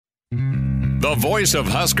The voice of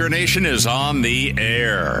Husker Nation is on the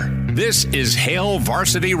air. This is Hail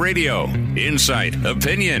Varsity Radio. Insight,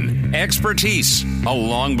 opinion, expertise,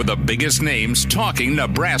 along with the biggest names talking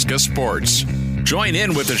Nebraska sports. Join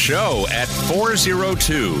in with the show at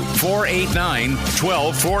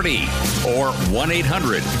 402-489-1240 or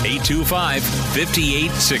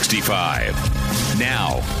 1-800-825-5865.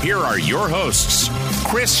 Now, here are your hosts,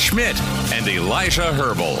 Chris Schmidt and Elijah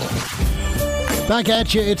Herbal. Back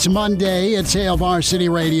at you. It's Monday. It's Hail Varsity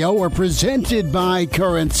Radio. We're presented by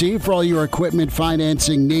Currency for all your equipment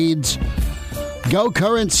financing needs. Go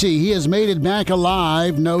Currency. He has made it back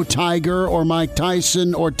alive. No Tiger or Mike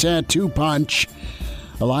Tyson or Tattoo Punch.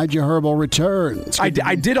 Elijah Herbal returns. I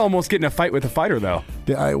did almost get in a fight with a fighter, though.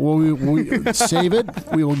 We'll save it.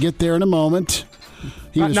 We will get there in a moment.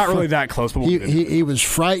 Not really that close, but he was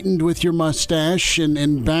frightened with your mustache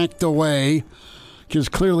and backed away because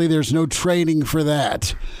clearly there's no training for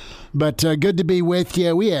that. But good to be with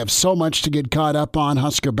you. We have so much to get caught up on.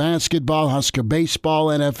 Husker basketball, Husker baseball,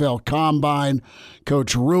 NFL Combine,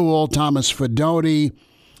 Coach Rule, Thomas Fedoni,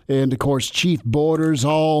 and, of course, Chief Borders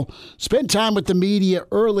all spent time with the media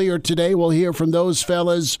earlier today. We'll hear from those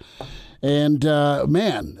fellas. And,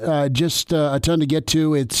 just a ton to get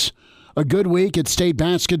to. It's a good week at state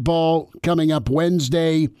basketball coming up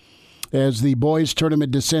Wednesday as the boys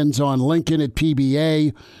tournament descends on Lincoln at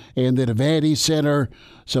PBA and the Devaney Center.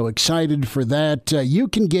 So excited for that. You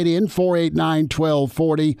can get in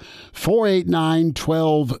 489-1240,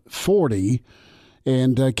 489-1240,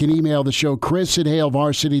 and can email the show, Chris at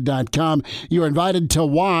HailVarsity.com. You're invited to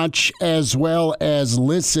watch as well as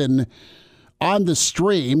listen on the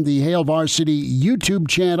stream. The Hail Varsity YouTube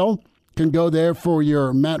channel can go there for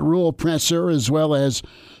your Matt Rule presser as well as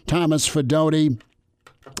Thomas Fedoni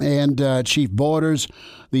and Chief Borders.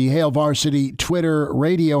 The Hail Varsity Twitter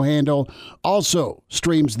radio handle also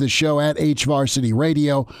streams the show at HVarsity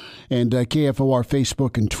Radio and KFOR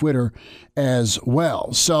Facebook and Twitter as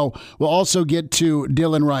well. So we'll also get to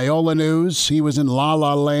Dylan Raiola news. He was in La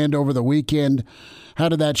La Land over the weekend. How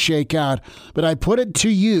did that shake out? But I put it to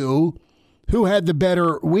you, who had the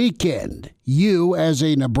better weekend? You as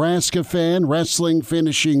a Nebraska fan, wrestling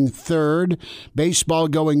finishing third, baseball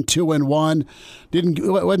going 2-1.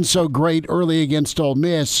 Wasn't so great early against Ole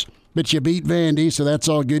Miss, but you beat Vandy, so that's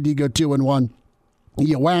all good. You go 2-1.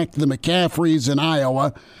 You whacked the McCaffreys in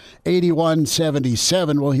Iowa,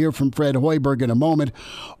 81-77. We'll hear from Fred Hoiberg in a moment.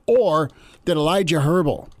 Or did Elijah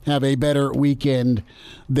Herbal have a better weekend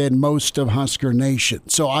than most of Husker Nation?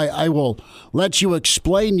 So I will let you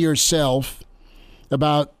explain yourself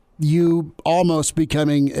about you almost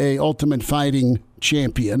becoming a Ultimate Fighting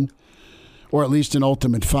champion, or at least an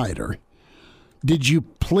Ultimate Fighter. Did you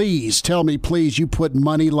please, tell me please, you put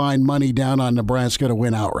money down on Nebraska to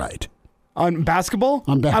win outright? On basketball?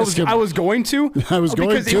 On basketball. I was going to.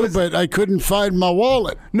 But I couldn't find my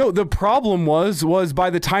wallet. No, the problem was by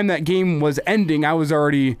the time that game was ending, I was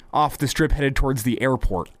already off the strip headed towards the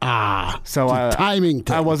airport. So timing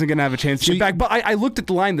thing. I wasn't going to have a chance to get back. But I looked at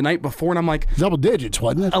the line the night before, and I'm like... Double digits,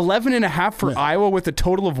 wasn't it? 11.5 for Iowa with a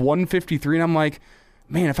total of 153, and I'm like...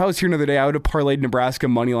 Man, if I was here another day, I would have parlayed Nebraska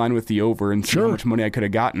money line with the over and see how much money I could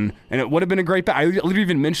have gotten. And it would have been a great bet. I literally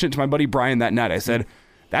even mentioned it to my buddy Brian that night. I said...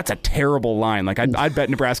 That's a terrible line. Like, I'd bet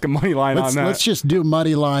Nebraska money line on that. Let's just do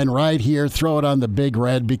money line right here. Throw it on the Big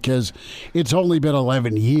Red because it's only been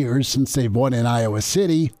 11 years since they've won in Iowa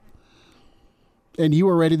City. And you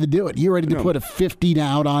were ready to do it. You were ready to put a 50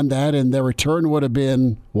 down on that, and the return would have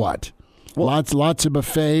been what? Well, lots of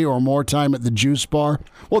buffet or more time at the juice bar?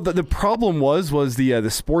 Well, the problem was the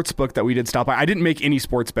sports book that we did stop by. I didn't make any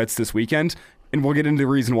sports bets this weekend, and we'll get into the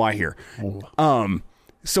reason why here.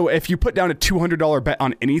 So if you put down a $200 bet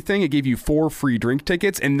on anything, it gave you 4 free drink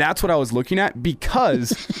tickets, and that's what I was looking at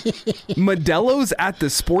because Modelo's at the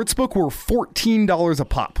sportsbook were $14 a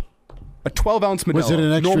pop. A 12-ounce Modelo. Was it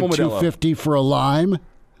an extra normal $2.50 for a lime?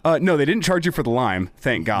 No, they didn't charge you for the lime,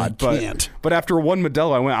 thank God. But after one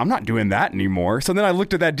Modelo, I went, I'm not doing that anymore. So then I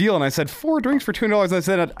looked at that deal and I said, 4 drinks for $200. And I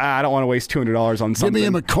said, I don't want to waste $200 on something.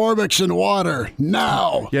 Give me a McCormick's and water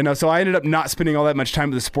now. Yeah, no. So I ended up not spending all that much time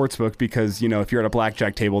at the sports book because if you're at a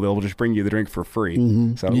blackjack table, they'll just bring you the drink for free.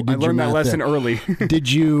 Mm-hmm. So I learned that lesson early.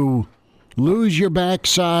 Did you lose your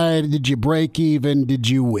backside? Did you break even? Did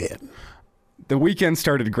you win? The weekend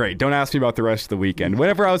started great. Don't ask me about the rest of the weekend.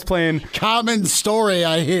 Whenever I was playing... Common story,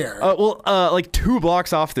 I hear. Like 2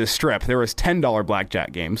 blocks off this strip, there was $10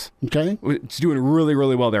 blackjack games. Okay. It's doing really,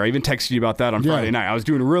 really well there. I even texted you about that on Friday night. I was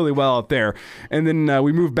doing really well out there. And then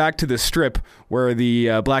we moved back to the strip where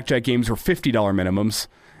the blackjack games were $50 minimums.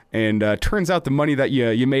 And turns out the money that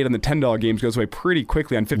you made on the $10 games goes away pretty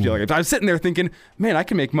quickly on $50 games. I was sitting there thinking, man, I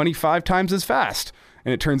can make money 5 times as fast.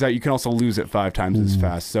 And it turns out you can also lose it 5 times as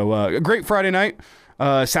fast. So a great Friday night.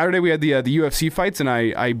 Saturday we had the UFC fights, and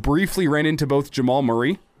I briefly ran into both Jamal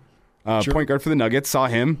Murray, point guard for the Nuggets, saw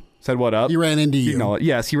him, said what up. He ran into you.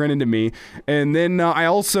 Yes, he ran into me. And then I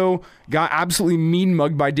also got absolutely mean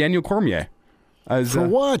mugged by Daniel Cormier. For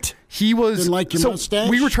what? He was... Didn't like your mustache?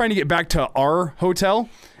 We were trying to get back to our hotel,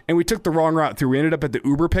 and we took the wrong route through. We ended up at the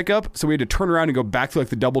Uber pickup, so we had to turn around and go back through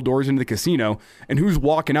the double doors into the casino. And who's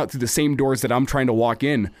walking out through the same doors that I'm trying to walk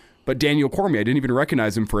in? But Daniel Cormier. I didn't even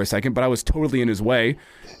recognize him for a second, but I was totally in his way.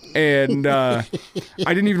 And I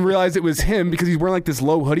didn't even realize it was him because he's wearing this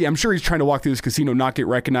low hoodie. I'm sure he's trying to walk through this casino, not get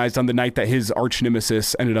recognized on the night that his arch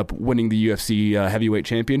nemesis ended up winning the UFC heavyweight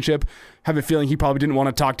championship. Have a feeling he probably didn't want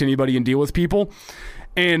to talk to anybody and deal with people.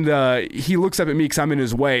 And he looks up at me because I'm in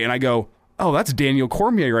his way, and I go, oh, that's Daniel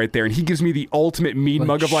Cormier right there. And he gives me the ultimate mean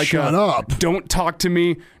mug of shut up. Don't talk to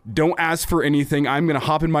me. Don't ask for anything. I'm going to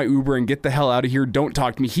hop in my Uber and get the hell out of here. Don't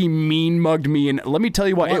talk to me. He mean mugged me. And let me tell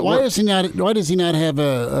you what. Why does he not have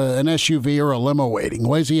an SUV or a limo waiting?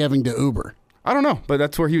 Why is he having to Uber? I don't know, but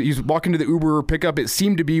that's where he's walking to the Uber pickup. It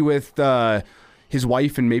seemed to be with his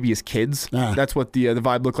wife and maybe his kids. That's what the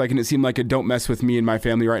vibe looked like, and it seemed like a don't mess with me and my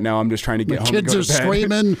family right now. I'm just trying to get home. Kids are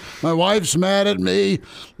screaming. My wife's mad at me.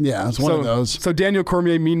 Yeah, it's one of those. So Daniel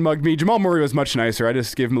Cormier mean mugged me. Jamal Murray was much nicer. I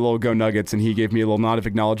just gave him a little go Nuggets, and he gave me a little nod of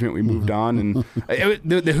acknowledgement. We moved on, and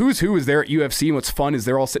the who's who is there at UFC. And what's fun is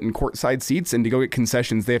they're all sitting courtside seats, and to go get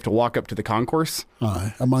concessions, they have to walk up to the concourse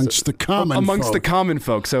amongst the common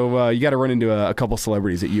folk. So you got to run into a couple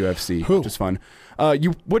celebrities at UFC, which is fun.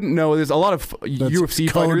 You wouldn't know. There's a lot of UFC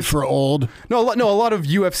fighters for old. No, a lot of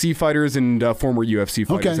UFC fighters and former UFC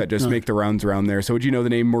fighters that just make the rounds around there. So would you know the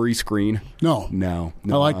name Maurice Green? No.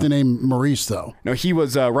 I like the name Maurice though. No, he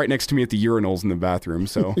was right next to me at the urinals in the bathroom.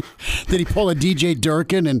 So did he pull a DJ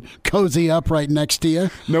Durkin and cozy up right next to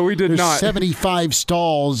you? No, we did not. 75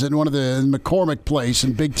 stalls in one of the McCormick Place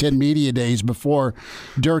in Big Ten Media Days before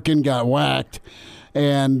Durkin got whacked,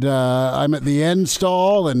 and I'm at the end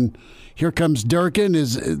stall and. Here comes Durkin.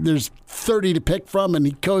 There's 30 to pick from, and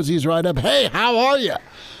he cozies right up. Hey, how are you?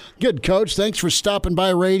 Good, Coach. Thanks for stopping by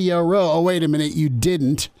Radio Row. Oh, wait a minute. You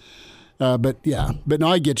didn't. But no,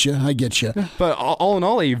 I get you. But all in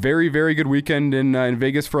all, a very, very good weekend in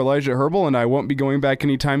Vegas for Elijah Herbal, and I won't be going back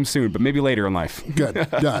anytime soon, but maybe later in life. Good.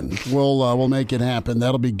 Done. We'll make it happen.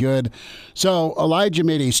 That'll be good. So Elijah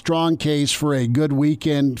made a strong case for a good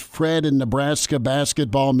weekend. Fred in Nebraska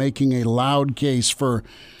basketball making a loud case for,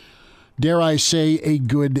 dare I say, a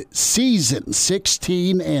good season.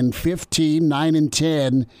 16-15,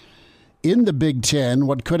 9-10 in the Big Ten.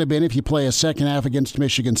 What could have been if you play a second half against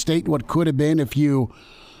Michigan State. What could have been if you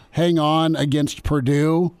hang on against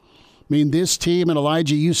Purdue. I mean, this team, and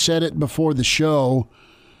Elijah, you said it before the show,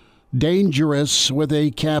 dangerous with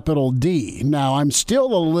a capital D. Now, I'm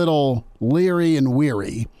still a little leery and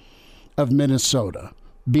weary of Minnesota,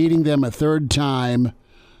 beating them a third time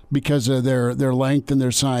because of their length and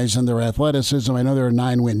their size and their athleticism. I know they're a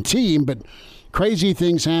 9-win team, but crazy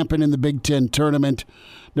things happen in the Big Ten tournament.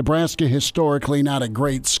 Nebraska, historically not a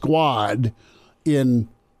great squad in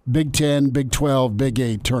Big Ten, Big 12, Big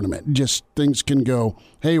 8 tournament. Just things can go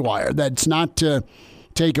haywire. That's not to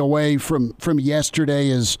take away from yesterday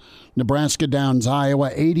as Nebraska downs Iowa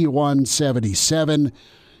 81-77.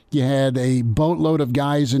 You had a boatload of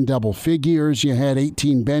guys in double figures. You had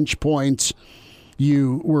 18 bench points.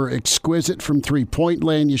 You were exquisite from three-point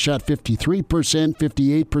land. You shot 53%,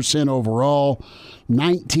 58% overall,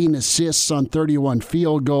 19 assists on 31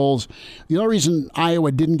 field goals. The only reason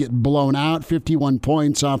Iowa didn't get blown out, 51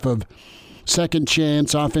 points off of second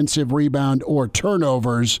chance, offensive rebound, or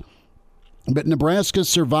turnovers. But Nebraska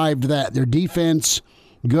survived that. Their defense,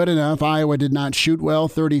 good enough. Iowa did not shoot well,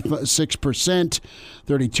 36%,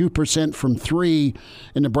 32% from three.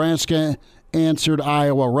 And Nebraska answered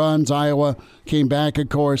Iowa runs. Iowa came back, of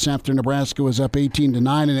course, after Nebraska was up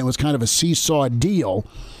 18-9, and it was kind of a seesaw deal.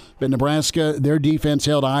 But Nebraska, their defense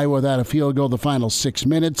held Iowa without a field goal the final 6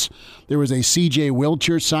 minutes. There was a C.J.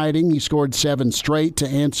 Wilcher sighting. He scored 7 straight to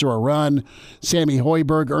answer a run. Sammy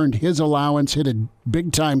Hoiberg earned his allowance, hit a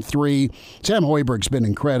big-time three. Sam Hoiberg's been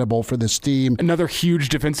incredible for this team. Another huge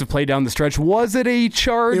defensive play down the stretch. Was it a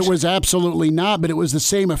charge? It was absolutely not, but it was the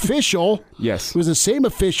same official. Yes. It was the same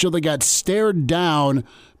official that got stared down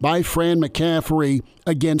by Fran McCaffery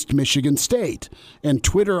against Michigan State. And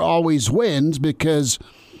Twitter always wins because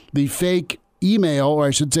the fake email, or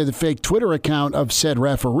I should say the fake Twitter account of said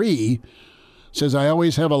referee says, I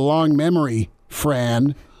always have a long memory,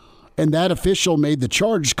 Fran. And that official made the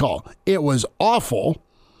charge call. It was awful.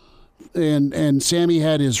 and Sammy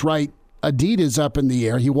had his right Adidas up in the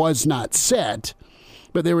air. He was not set,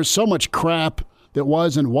 but there was so much crap that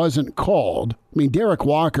was and wasn't called. I mean, Derek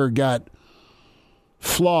Walker got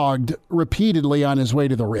flogged repeatedly on his way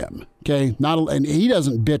to the rim. Okay, and he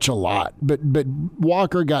doesn't bitch a lot, but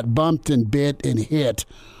Walker got bumped and bit and hit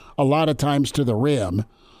a lot of times to the rim,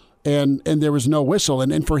 and there was no whistle.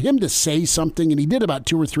 And for him to say something, and he did about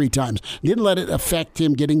 2 or 3 times, didn't let it affect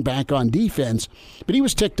him getting back on defense, but he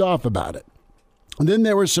was ticked off about it. And then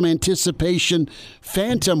there was some anticipation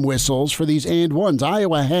phantom whistles for these and ones.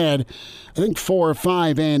 Iowa had, I think, 4 or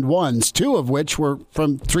 5 and ones, 2 of which were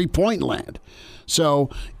from three-point land. So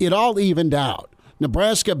it all evened out.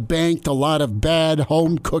 Nebraska banked a lot of bad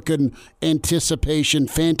home-cooking anticipation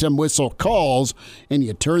phantom whistle calls, and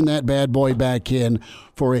you turn that bad boy back in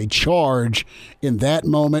for a charge in that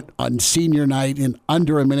moment on senior night in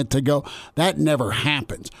under a minute to go. That never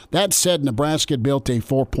happens. That said, Nebraska built a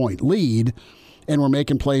 4-point lead, and we're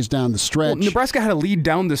making plays down the stretch. Well, Nebraska had a lead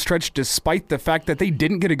down the stretch despite the fact that they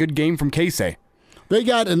didn't get a good game from Casey. They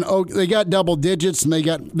got double digits, and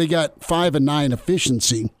they got 5 and 9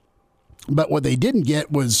 efficiency. But what they didn't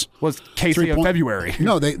get was Casey of February.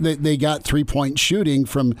 No, they got 3-point shooting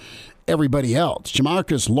from everybody else.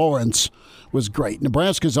 Jamarcus Lawrence was great.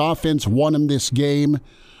 Nebraska's offense won them this game.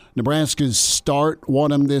 Nebraska's start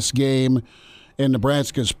won them this game. And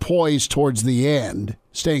Nebraska's poise towards the end,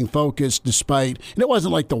 staying focused despite, and it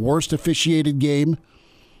wasn't like the worst officiated game,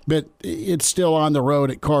 but it's still on the road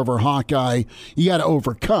at Carver Hawkeye. You got to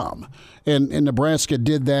overcome. And Nebraska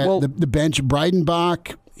did that. Well, the bench,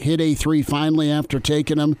 Breidenbach hit a 3 finally after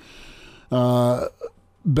taking him.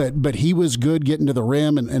 But he was good getting to the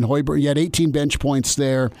rim, and Hoiberg, he had 18 bench points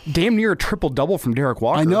there. Damn near a triple-double from Derek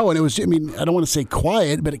Walker. I know, and it was, I don't want to say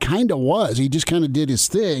quiet, but it kind of was. He just kind of did his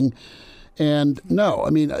thing. And no,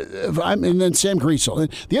 and then Sam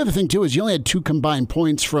Griesel. The other thing, too, is you only had 2 combined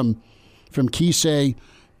points from Kisei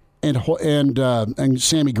and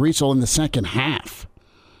Sammy Griesel in the second half.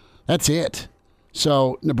 That's it.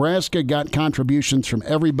 So Nebraska got contributions from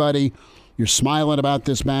everybody. You're smiling about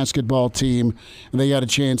this basketball team, and they got a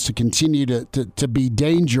chance to continue to be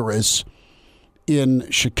dangerous in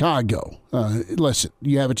Chicago. Listen,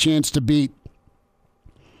 you have a chance to beat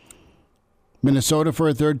Minnesota for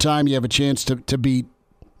a third time. You have a chance to beat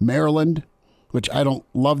Maryland, which I don't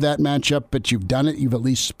love that matchup, but you've done it. You've at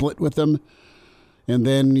least split with them. And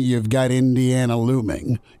then you've got Indiana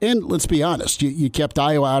looming. And let's be honest, you kept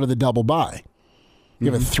Iowa out of the double bye.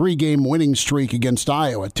 You have a 3-game winning streak against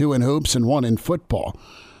Iowa, 2 in hoops and 1 in football.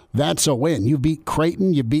 That's a win. You beat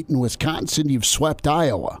Creighton, you've beaten Wisconsin, you've swept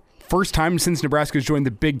Iowa. First time since Nebraska's joined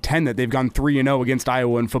the Big Ten that they've gone 3-0 against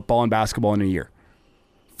Iowa in football and basketball in a year.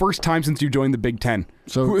 First time since you joined the Big Ten.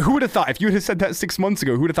 So who would have thought, if you had said that 6 months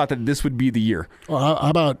ago, who would have thought that this would be the year? Well, how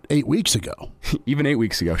about 8 weeks ago? Even 8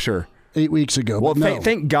 weeks ago, sure. 8 weeks ago. Well, no.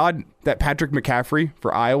 Thank God that Patrick McCaffrey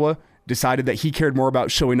for Iowa decided that he cared more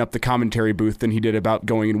about showing up the commentary booth than he did about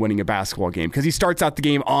going and winning a basketball game. Because he starts out the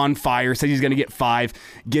game on fire, says he's going to get 5,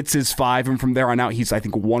 gets his 5, and from there on out, he's, I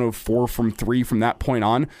think, 1 of 4 from 3 from that point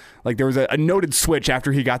on. Like, there was a noted switch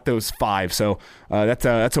after he got those 5. So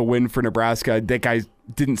that's a win for Nebraska. That guy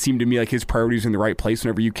didn't seem to me like his priorities were in the right place.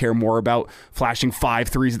 Whenever you care more about flashing 5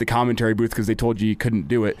 threes at the commentary booth because they told you couldn't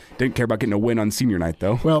do it. Didn't care about getting a win on senior night,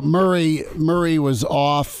 though. Well, Murray was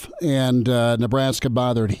off, and Nebraska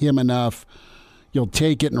bothered him enough. You'll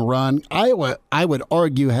take it and run. Iowa, I would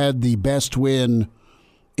argue, had the best win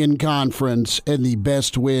in conference and the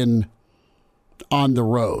best win on the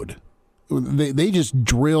road. They just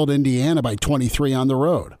drilled Indiana by 23 on the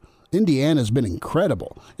road. Indiana's been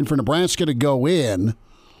incredible. And for Nebraska to go in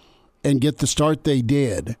and get the start they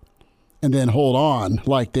did and then hold on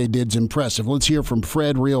like they did is impressive. Let's hear from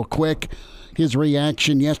Fred real quick. His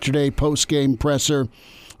reaction yesterday, post-game presser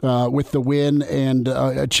with the win and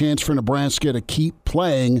a chance for Nebraska to keep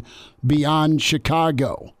playing beyond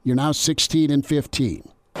Chicago. You're now 16-15.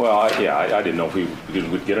 Well, I didn't know if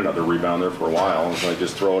we'd get another rebound there for a while. So I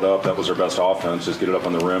just throw it up. That was our best offense. Just get it up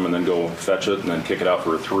on the rim and then go fetch it and then kick it out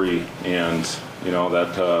for a 3. And,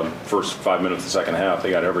 that first 5 minutes of the second half,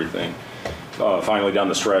 they got everything. Finally, down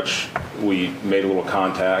the stretch, we made a little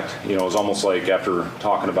contact. It was almost like after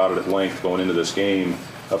talking about it at length going into this game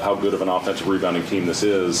of how good of an offensive rebounding team this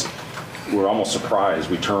is, we were almost surprised.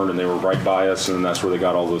 We turned and they were right by us, and that's where they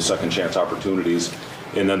got all those second chance opportunities.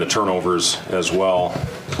 And then the turnovers as well.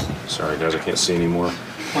 Sorry, guys, I can't see anymore.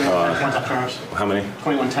 21 points after ours. How many?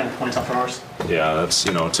 21-10 points after ours. Yeah, that's,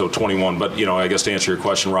 so 21. But, I guess to answer your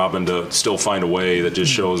question, Robin, to still find a way that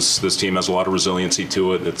just shows this team has a lot of resiliency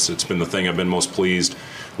to it. It's been the thing I've been most pleased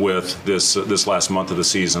with this last month of the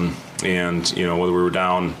season. And, whether we were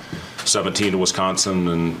down 17 to Wisconsin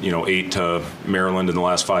and 8 to Maryland in the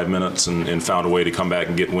last 5 minutes, and found a way to come back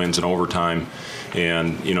and get wins in overtime,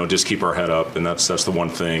 and just keep our head up. And that's the one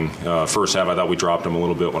thing. First half, I thought we dropped them a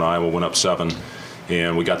little bit when Iowa went up 7,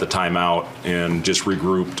 and we got the timeout and just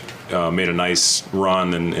regrouped, made a nice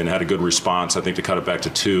run and had a good response, I think, to cut it back to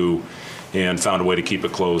 2. And found a way to keep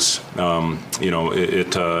it close, at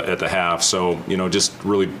the half. So, just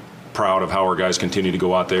really proud of how our guys continue to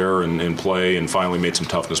go out there and play, and finally made some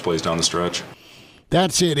toughness plays down the stretch.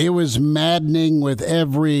 That's it. It was maddening with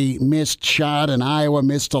every missed shot, and Iowa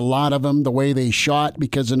missed a lot of them the way they shot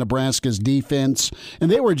because of Nebraska's defense. And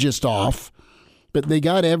they were just off, but they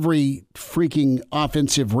got every freaking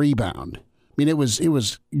offensive rebound. I mean, it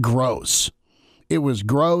was gross. It was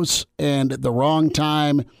gross, and at the wrong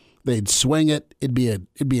time, they'd swing it. It'd be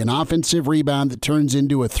an offensive rebound that turns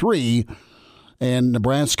into a 3, and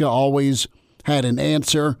Nebraska always had an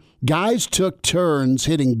answer. Guys took turns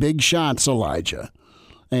hitting big shots, Elijah,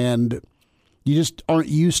 and you just aren't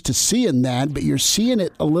used to seeing that, but you're seeing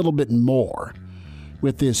it a little bit more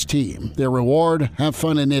with this team. Their reward, have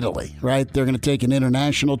fun in Italy, right? They're going to take an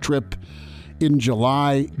international trip in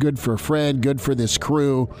July. Good for Fred, good for this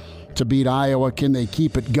crew to beat Iowa. Can they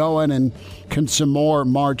keep it going, and can some more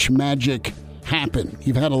March magic happen?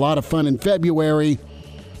 You've had a lot of fun in February,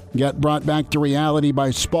 got brought back to reality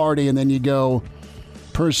by Sparty, and then you go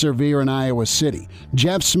persevere in Iowa City.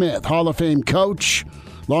 Jeff Smith, Hall of Fame coach,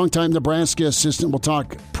 longtime Nebraska assistant. We'll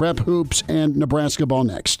talk prep hoops and Nebraska ball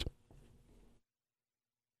next.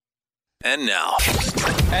 And now,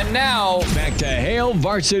 back to Hail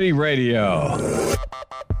Varsity Radio.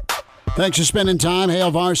 Thanks for spending time.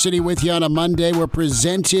 Hail Varsity with you on a Monday. We're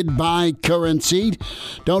presented by Currency.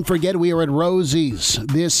 Don't forget, we are at Rosie's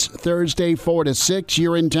this Thursday, 4 to 6.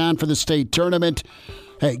 You're in town for the state tournament.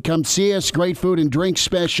 Hey, come see us. Great food and drink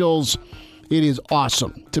specials. It is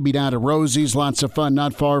awesome to be down at Rosie's. Lots of fun,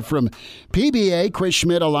 not far from PBA. Chris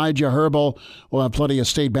Schmidt, Elijah Herbal. We'll have plenty of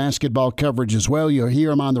state basketball coverage as well. You'll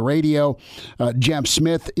hear him on the radio. Jeff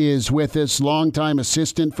Smith is with us, longtime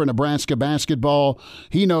assistant for Nebraska basketball.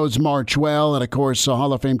 He knows March well, and, of course, a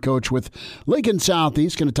Hall of Fame coach with Lincoln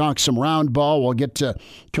Southeast. Going to talk some round ball. We'll get to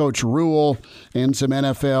Coach Rule and some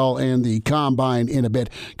NFL and the Combine in a bit.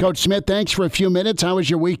 Coach Smith, thanks for a few minutes. How was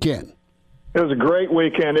your weekend? It was a great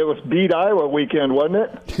weekend. It was Beat Iowa weekend, wasn't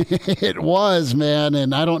it? It was, man,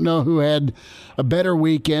 and I don't know who had a better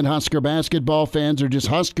weekend, Husker basketball fans or just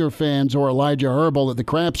Husker fans or Elijah Herbal at the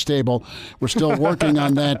craps table. We're still working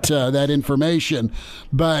on that information.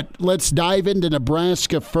 But let's dive into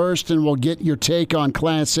Nebraska first, and we'll get your take on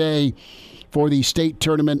Class A for the state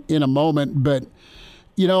tournament in a moment. But,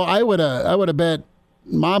 I would have bet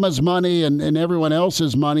Mama's money and everyone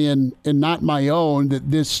else's money and not my own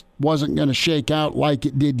that this wasn't going to shake out like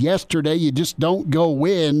it did yesterday. You just don't go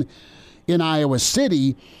win in Iowa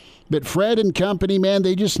City. But Fred and company, man,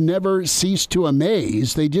 they just never cease to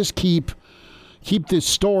amaze. They just keep this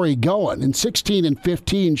story going. And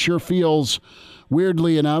 16-15 sure feels,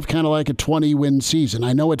 weirdly enough, kind of like a 20-win season.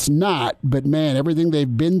 I know it's not, but, man, everything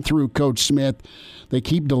they've been through, Coach Smith, they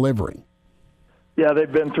keep delivering. Yeah,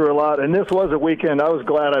 they've been through a lot, and this was a weekend. I was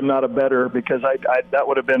glad I'm not a bettor because that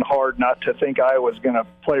would have been hard not to think Iowa's going to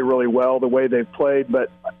play really well the way they've played.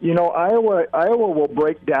 But, Iowa will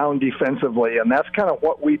break down defensively, and that's kind of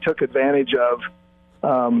what we took advantage of.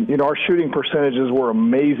 Our shooting percentages were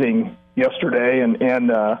amazing yesterday,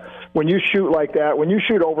 and when you shoot like that, when you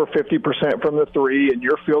shoot over 50% from the three and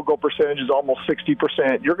your field goal percentage is almost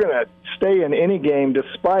 60%, you're going to stay in any game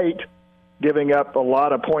despite – giving up a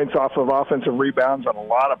lot of points off of offensive rebounds and a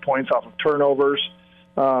lot of points off of turnovers.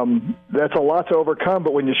 That's a lot to overcome,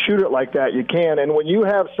 but when you shoot it like that, you can. And when you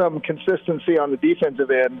have some consistency on the defensive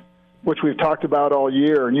end, which we've talked about all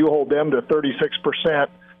year, and you hold them to 36%,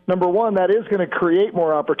 number one, that is going to create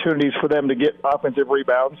more opportunities for them to get offensive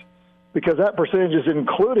rebounds because that percentage is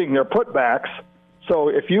including their putbacks. So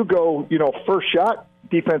if you go, first shot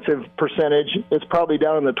defensive percentage, it's probably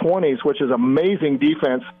down in the 20s, which is amazing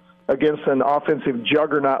defense against an offensive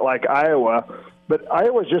juggernaut like Iowa. But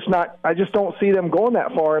Iowa's just not – I just don't see them going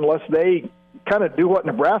that far unless they kind of do what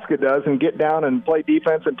Nebraska does and get down and play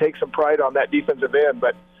defense and take some pride on that defensive end.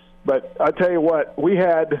 But I tell you what, we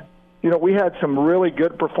had some really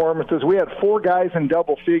good performances. We had 4 guys in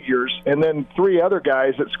double figures and then 3 other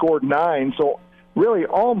guys that scored 9. So really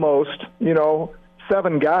almost,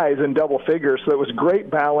 7 guys in double figures. So it was great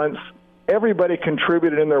balance. Everybody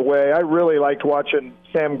contributed in their way. I really liked watching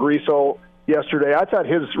Sam Griesel yesterday. I thought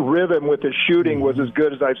his rhythm with his shooting was as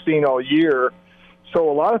good as I've seen all year. So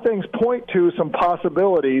a lot of things point to some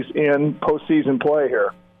possibilities in postseason play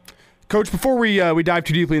here. Coach, before we dive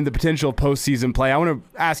too deeply into the potential of postseason play, I want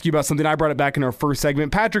to ask you about something. I brought it back in our first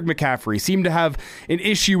segment. Patrick McCaffrey seemed to have an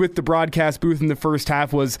issue with the broadcast booth in the first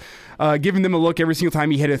half, was giving them a look every single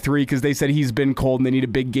time he hit a three because they said he's been cold and they need a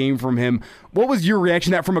big game from him. What was your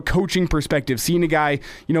reaction to that from a coaching perspective, seeing a guy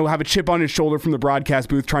have a chip on his shoulder from the broadcast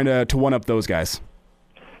booth trying to one-up those guys?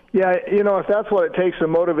 Yeah, if that's what it takes to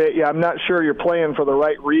motivate you, I'm not sure you're playing for the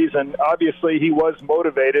right reason. Obviously, he was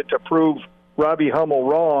motivated to prove Robbie Hummel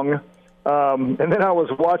wrong. And then I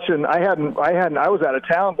was watching. I was out of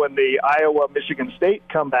town when the Iowa-Michigan State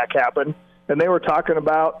comeback happened, and they were talking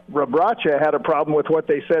about Rabracha had a problem with what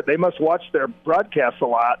they said. They must watch their broadcasts a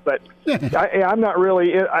lot, but I'm not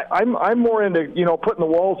really. I'm more into putting the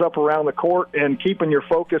walls up around the court and keeping your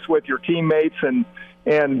focus with your teammates and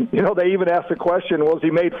they even asked the question, well, has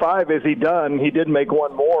he made 5? Is he done? He did make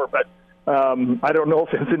one more, but I don't know if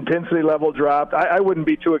his intensity level dropped. I wouldn't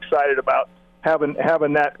be too excited about having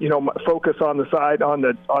that focus on the side on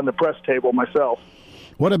the press table myself.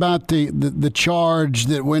 What about the charge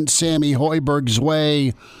that went Sammy Hoiberg's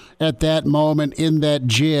way at that moment in that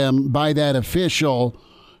gym by that official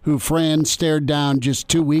who Fran stared down just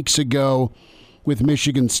 2 weeks ago with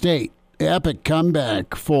Michigan State? Epic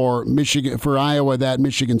comeback for Iowa, that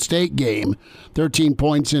Michigan State game, 13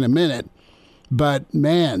 points in a minute. But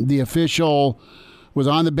man, the official was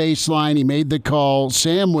on the baseline. He made the call.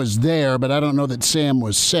 Sam was there, but I don't know that Sam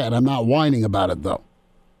was set. I'm not whining about it, though.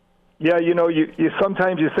 Yeah, you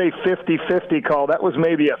sometimes you say 50-50 call. That was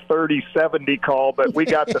maybe a 30-70 call, but we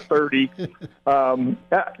got the 30.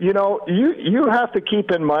 You have to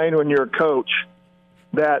keep in mind when you're a coach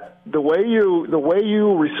that the way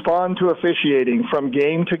you respond to officiating from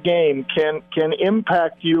game to game can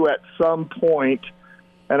impact you at some point.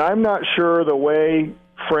 And I'm not sure the way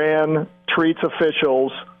Fran treats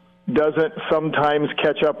officials doesn't sometimes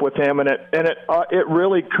catch up with him, and it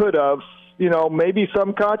really could have, maybe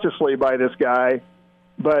subconsciously by this guy,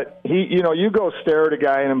 but he, you go stare at a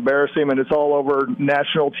guy and embarrass him, and it's all over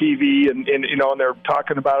national TV, and they're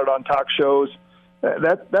talking about it on talk shows.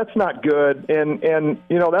 That's not good, and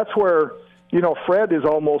that's where Fred is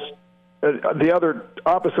almost the other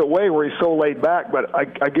opposite way, where he's so laid back. But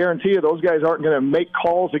I guarantee you, those guys aren't going to make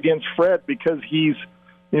calls against Fred because he's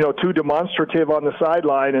too demonstrative on the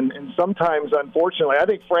sideline. And sometimes, unfortunately, I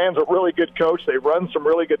think Fran's a really good coach. They run some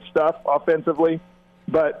really good stuff offensively,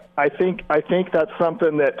 but I think that's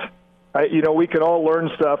something that we can all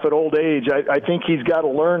learn stuff at old age. I think he's got to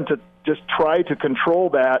learn to just try to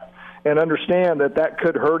control that and understand that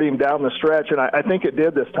could hurt him down the stretch, and I think it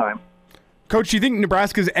did this time. Coach, do you think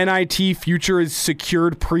Nebraska's NIT future is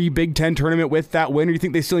secured pre-Big Ten tournament with that win, or do you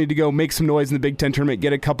think they still need to go make some noise in the Big Ten tournament,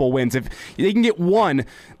 get a couple wins? If they can get one,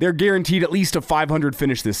 they're guaranteed at least a 500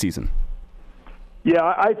 finish this season. Yeah,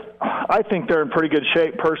 I think they're in pretty good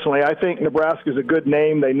shape personally. I think Nebraska's a good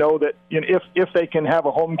name. They know that if they can have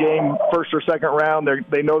a home game first or second round,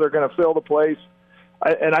 they know they're going to fill the place.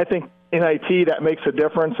 And I think NIT, that makes a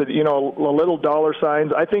difference. A little dollar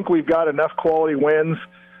signs. I think we've got enough quality wins.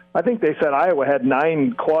 I think they said Iowa had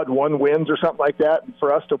 9 quad 1 wins or something like that. And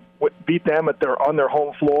for us to beat them on their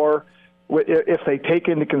home floor, if they take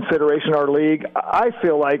into consideration our league, I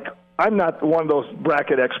feel like I'm not one of those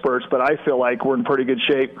bracket experts, but I feel like we're in pretty good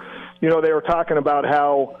shape. They were talking about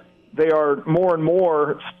how they are more and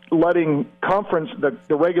more letting the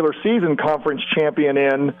regular season conference champion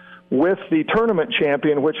in with the tournament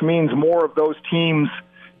champion, which means more of those teams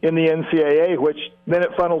in the NCAA, which then it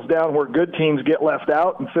funnels down where good teams get left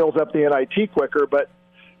out and fills up the NIT quicker. But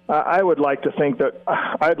I'd like to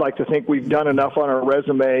think we've done enough on our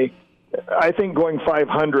resume. I think going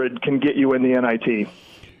 500 can get you in the NIT.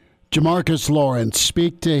 Jamarcus Lawrence,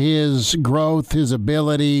 speak to his growth, his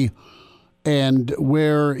ability, and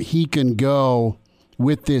where he can go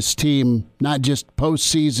with this team, not just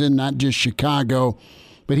postseason, not just Chicago,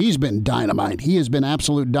 but he's been dynamite. He has been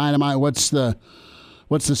absolute dynamite. What's the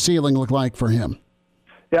ceiling look like for him?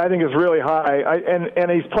 Yeah, I think it's really high, and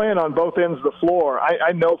he's playing on both ends of the floor.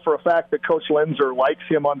 I know for a fact that Coach Lenzer likes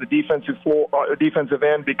him on the defensive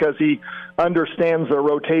end because he understands the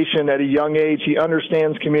rotation at a young age. He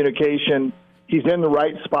understands communication. He's in the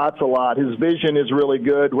right spots a lot. His vision is really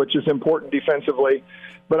good, which is important defensively.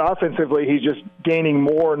 But offensively, he's just gaining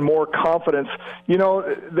more and more confidence.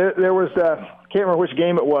 There was can't remember which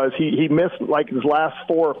game it was. He missed like his last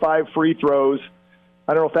 4 or 5 free throws.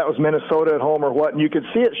 I don't know if that was Minnesota at home or what, and you could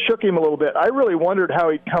see it shook him a little bit. I really wondered how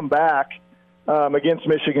he'd come back against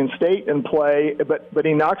Michigan State and play, but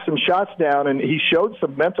he knocked some shots down, and he showed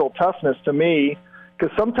some mental toughness to me,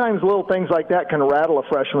 because sometimes little things like that can rattle a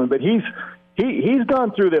freshman. But he's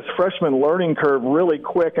gone through this freshman learning curve really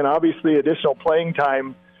quick, and obviously additional playing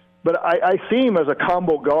time But I see him as a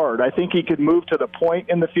combo guard. I think he could move to the point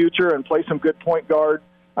in the future and play some good point guard.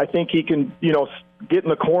 I think he can, get in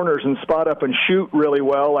the corners and spot up and shoot really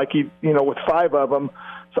well, like with 5 of them.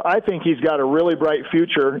 So I think he's got a really bright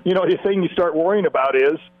future. The thing you start worrying about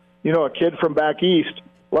is, a kid from back east.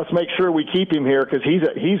 Let's make sure we keep him here because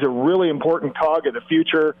he's a really important cog of the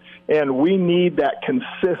future, and we need that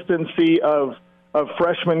consistency of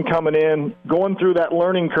freshmen coming in, going through that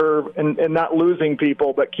learning curve and not losing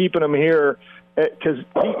people, but keeping them here because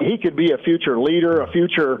he could be a future leader, a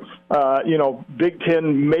future, Big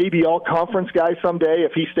Ten, maybe all-conference guy someday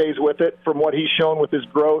if he stays with it from what he's shown with his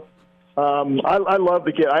growth. I love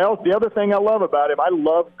the kid. The other thing I love about him, I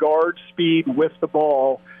love guard speed with the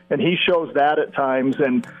ball, and he shows that at times.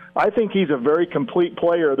 And I think he's a very complete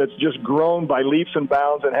player that's just grown by leaps and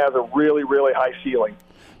bounds and has a really, really high ceiling.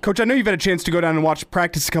 Coach, I know you've had a chance to go down and watch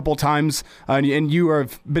practice a couple of times, and you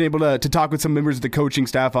have been able to talk with some members of the coaching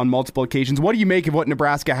staff on multiple occasions. What do you make of what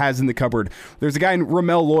Nebraska has in the cupboard? There's a guy in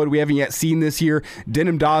Ramel Lloyd we haven't yet seen this year,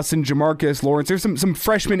 Denham Dawson, Jamarcus Lawrence. There's some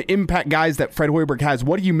freshman impact guys that Fred Hoiberg has.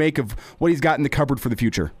 What do you make of what he's got in the cupboard for the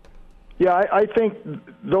future? Yeah, I think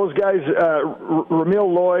those guys,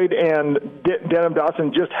 Ramel Lloyd and Denham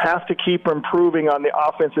Dawson, just have to keep improving on the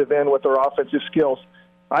offensive end with their offensive skills.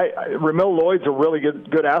 Ramel Lloyd's a really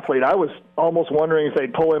good athlete. I was almost wondering if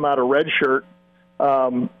they'd pull him out of redshirt.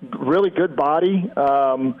 Really good body.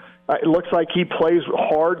 It looks like he plays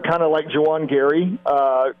hard, kind of like Juwan Gary,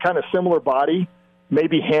 kind of similar body,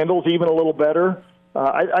 maybe handles even a little better.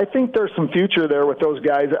 I think there's some future there with those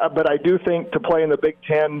guys, but I do think to play in the Big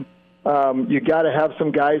Ten, you got to have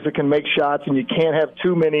some guys that can make shots, and you can't have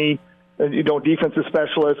too many defensive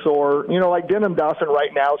specialists or, like Denham Dawson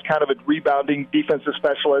right now is kind of a rebounding defensive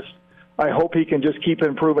specialist. I hope he can just keep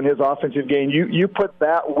improving his offensive game. You put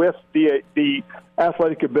that with the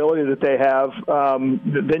athletic ability that they have,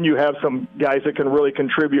 then you have some guys that can really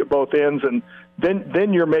contribute both ends, and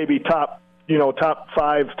then you're maybe top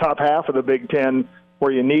 5, top half of the Big Ten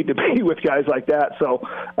where you need to be with guys like that. So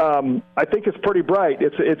I think it's pretty bright.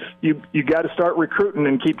 You got to start recruiting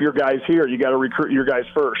and keep your guys here. You got to recruit your guys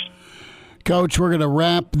first. Coach, we're going to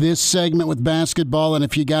wrap this segment with basketball, and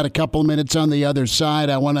if you got a couple minutes on the other side,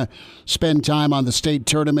 I want to spend time on the state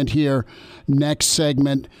tournament here next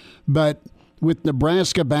segment. But with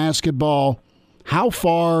Nebraska basketball,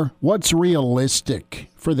 what's realistic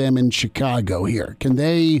for them in Chicago here? Can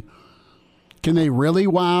they really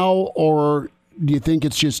wow, or do you think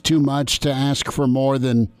it's just too much to ask for more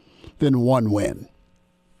than one win?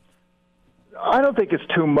 I don't think it's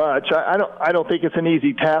too much. I don't think it's an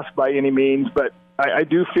easy task by any means, but I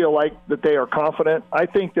do feel like that they are confident. I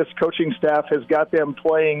think this coaching staff has got them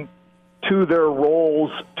playing to their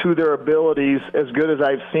roles, to their abilities, as good as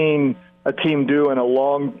I've seen a team do in a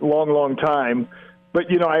long time. But,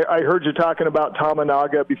 I heard you talking about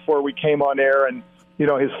Tominaga before we came on air, and,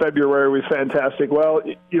 his February was fantastic. Well,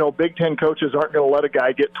 Big Ten coaches aren't going to let a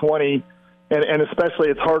guy get 20, and especially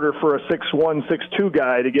it's harder for a 6'1", 6'2"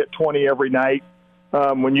 guy to get 20 every night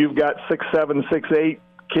when you've got 6'7", 6'8"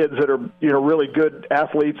 kids that are really good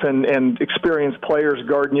athletes and experienced players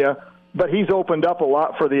guarding you. But he's opened up a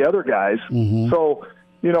lot for the other guys. Mm-hmm. So,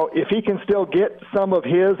 if he can still get some of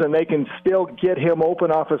his and they can still get him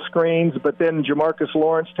open off of screens, but then Jamarcus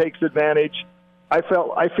Lawrence takes advantage. I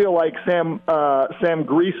feel like Sam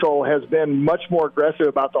Griesel has been much more aggressive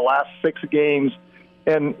about the last 6 games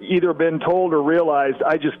and either been told or realized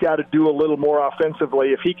I just got to do a little more offensively.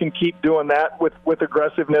 If he can keep doing that with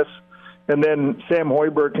aggressiveness, and then Sam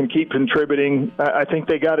Hoiberg can keep contributing, I think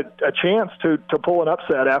they got a chance to pull an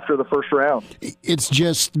upset after the first round. It's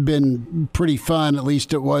just been pretty fun, at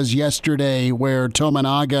least it was yesterday, where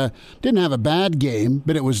Tominaga didn't have a bad game,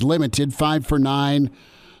 but it was limited, 5 for 9.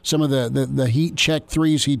 Some of the heat check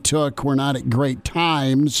threes he took were not at great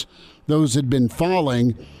times. Those had been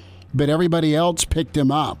falling. But everybody else picked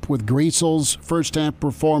him up with Griesel's first-half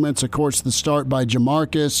performance, of course, the start by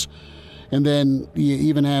Jamarcus, and then you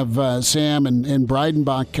even have Sam and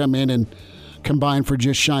Breidenbach come in and combine for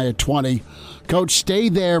just shy of 20. Coach, stay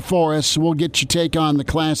there for us. We'll get your take on the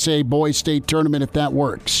Class A Boys State Tournament if that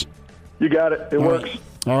works. You got it. It works.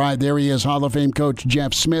 All right, there he is, Hall of Fame coach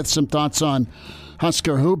Jeff Smith. Some thoughts on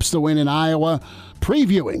Husker Hoops, the win in Iowa.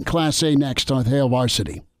 Previewing Class A next on Hail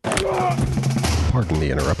Varsity. Pardon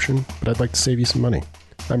the interruption, but I'd like to save you some money.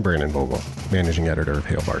 I'm Brandon Vogel, managing editor of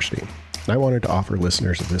Hail Varsity, and I wanted to offer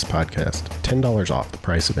listeners of this podcast $10 off the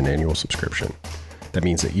price of an annual subscription. That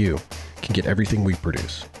means that you can get everything we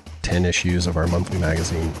produce, 10 issues of our monthly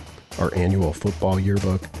magazine, our annual football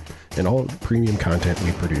yearbook, and all the premium content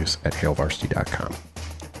we produce at HailVarsity.com.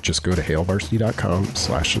 Just go to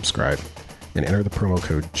HailVarsity.com/subscribe and enter the promo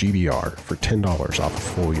code GBR for $10 off a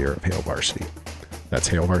full year of Hail Varsity. That's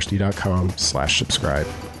hailvarsity.com/subscribe,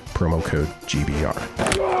 promo code GBR.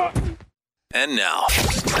 And now,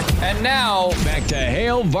 back to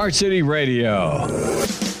Hail Varsity Radio.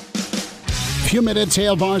 Few minutes,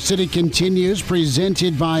 Hail Varsity continues,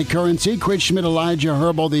 presented by Currency. Chris Schmidt, Elijah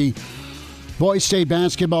Herbal. The Boys State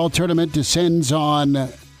Basketball Tournament descends on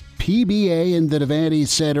PBA in the Devaney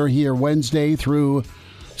Center here Wednesday through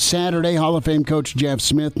Saturday. Hall of Fame coach Jeff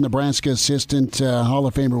Smith, Nebraska assistant Hall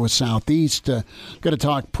of Famer with Southeast. Going to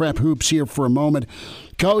talk prep hoops here for a moment.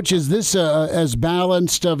 Coach, is this as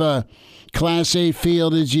balanced of a Class A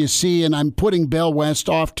field as you see? And I'm putting Bell West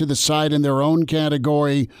off to the side in their own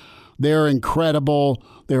category. They're incredible.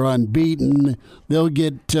 They're unbeaten. They'll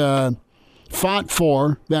get fought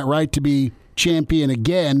for that right to be champion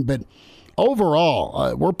again. But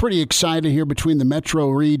overall, we're pretty excited here between the metro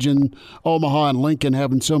region, Omaha, and Lincoln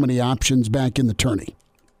having so many options back in the tourney.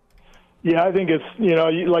 Yeah, I think it's,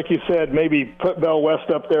 like you said, maybe put Bell West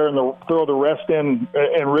up there and throw the rest in.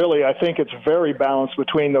 And really, I think it's very balanced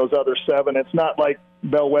between those other 7. It's not like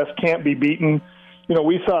Bell West can't be beaten.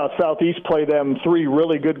 We saw Southeast play them 3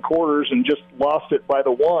 really good quarters and just lost it by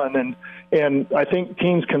the 1. And I think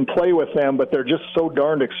teams can play with them, but they're just so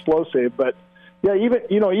darned explosive. But yeah,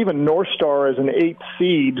 even North Star as an 8th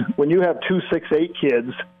seed, when you have 2 6'8"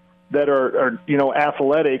 kids that are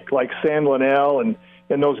athletic like San Linnell and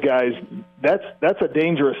those guys, that's a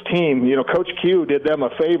dangerous team. Coach Q did them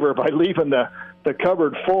a favor by leaving the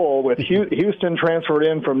cupboard full with Houston transferred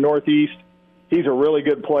in from Northeast. He's a really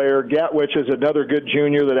good player. Gatwich is another good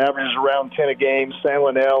junior that averages around 10 a game. San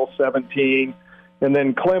Linnell, 17. And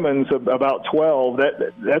then Clemens, about 12.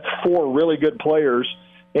 That's 4 really good players.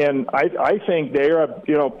 And I think they're a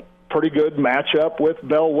pretty good matchup with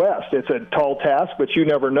Bell West. It's a tall task, but you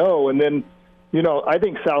never know. And then, I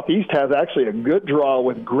think Southeast has actually a good draw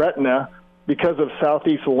with Gretna because of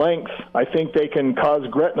Southeast's length. I think they can cause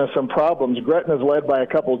Gretna some problems. Gretna's led by a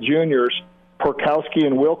couple juniors, Porkowski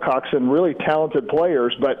and Wilcoxon, really talented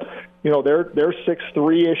players, but they're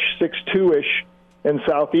 6'3"-ish, 6'2"-ish in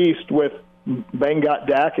Southeast with Bangat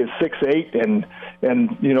Dak is 6'8",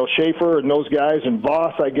 and Schaefer and those guys, and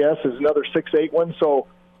Voss, I guess, is another 6'8" one. So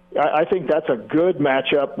I think that's a good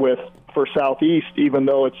matchup for Southeast, even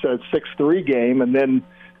though it's a 6-3 game. And then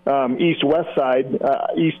East-West side,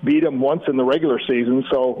 East beat them once in the regular season.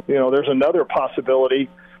 So, there's another possibility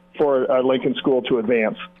for Lincoln School to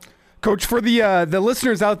advance. Coach, for the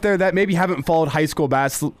listeners out there that maybe haven't followed high school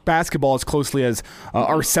basketball as closely as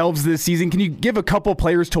ourselves this season, can you give a couple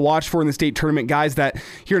players to watch for in the state tournament, guys that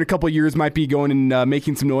here in a couple of years might be going and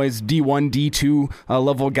making some noise, D1, D2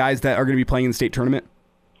 level guys that are going to be playing in the state tournament?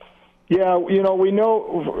 Yeah, we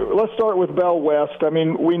know. Let's start with Bell West. I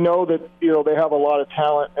mean, we know that they have a lot of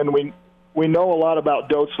talent, and we know a lot about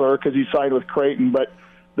Dotzler because he signed with Creighton, but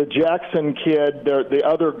the Jackson kid, the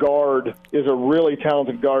other guard, is a really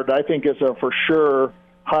talented guard. I think is a for sure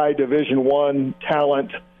high Division I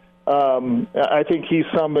talent. I think he's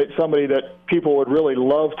somebody that people would really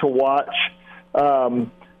love to watch.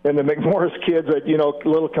 And the McMorris kids, a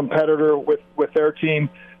little competitor with their team.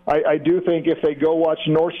 I do think if they go watch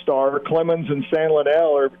North Star, Clemens and San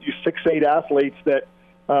Linnell are 6'8" athletes that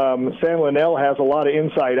San Linnell has a lot of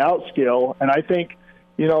inside-out skill, and I think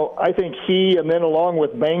he, and then along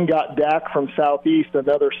with Bangat Dak from Southeast,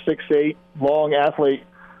 another 6'8" long athlete,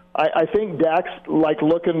 I think Dak's like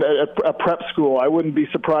looking at a prep school. I wouldn't be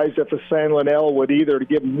surprised if the San Linnell would either, to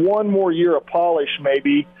give him one more year of polish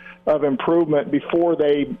maybe of improvement before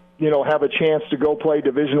they, have a chance to go play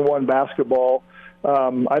Division I basketball.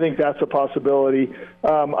 I think that's a possibility.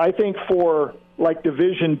 I think for like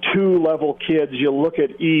Division II level kids, you look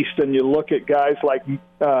at East and you look at guys like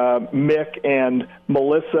Mick and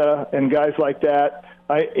Melissa and guys like that.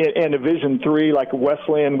 And Division III, like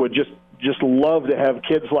Wesleyan, would just love to have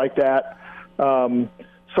kids like that. And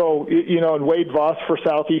Wade Voss for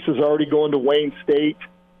Southeast is already going to Wayne State.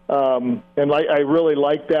 And I really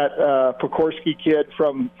like that Pokorski kid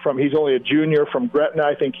from he's only a junior from Gretna.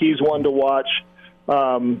 I think he's one to watch.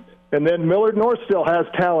 And then Millard North still has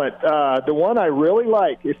talent. The one I really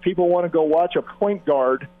like, if people want to go watch a point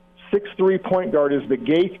guard, 6'3" point guard, is the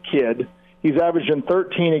Gaith kid. He's averaging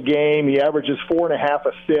 13 a game. He averages 4.5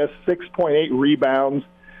 assists, 6.8 rebounds.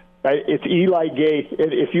 It's Eli Gaith.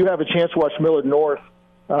 If you have a chance to watch Millard North,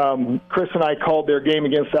 Chris and I called their game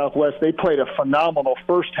against Southwest. They played a phenomenal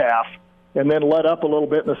first half and then let up a little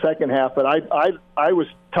bit in the second half. But I was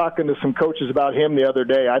talking to some coaches about him the other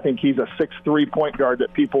day. I think he's a 6'3" point guard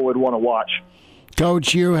that people would want to watch.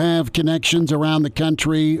 Coach, you have connections around the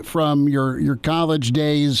country from your college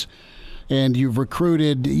days and you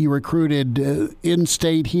recruited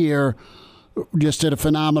in-state here just at a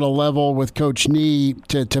phenomenal level with Coach Nee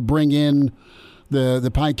to bring in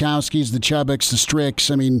the Pikowskis, the Chubbucks, the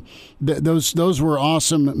Stricks. I mean, those were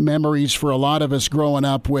awesome memories for a lot of us growing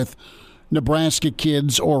up with Nebraska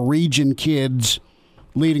kids or region kids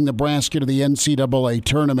leading Nebraska to the NCAA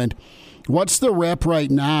tournament. What's the rep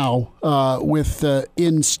right now with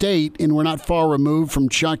in-state? And we're not far removed from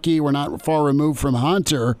Chucky. We're not far removed from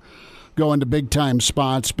Hunter going to big-time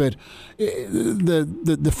spots. But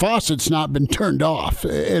the faucet's not been turned off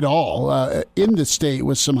at all in the state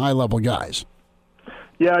with some high-level guys.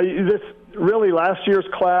 Yeah, this really last year's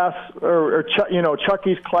class, or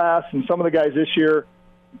Chucky's class, and some of the guys this year,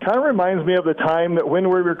 kind of reminds me of the time that when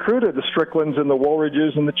we recruited the Stricklands and the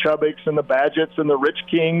Woolridges and the Chubbucks and the Badgetts and the Rich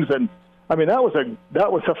Kings, and I mean that was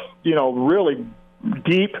a really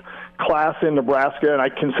deep class in Nebraska, and I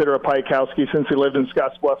consider a Pikowski since he lived in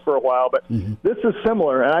Scottsbluff for a while. But This is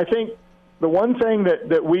similar, and I think the one thing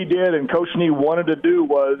that we did and Coach Nee wanted to do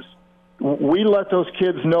was we let those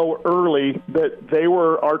kids know early that they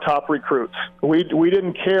were our top recruits. We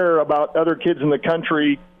didn't care about other kids in the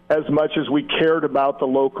country as much as we cared about the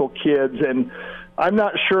local kids. And I'm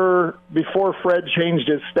not sure, before Fred changed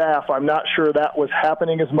his staff, I'm not sure that was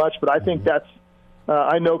happening as much, but I think that's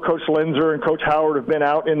I know Coach Linzer and Coach Howard have been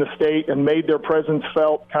out in the state and made their presence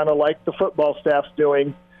felt kind of like the football staff's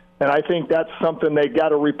doing, and I think that's something they got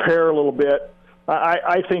to repair a little bit.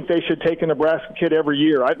 I think they should take a Nebraska kid every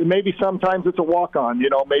year. Maybe sometimes it's a walk-on.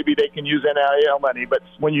 Maybe they can use NIL money. But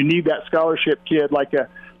when you need that scholarship kid like a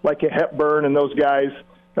Hepburn and those guys,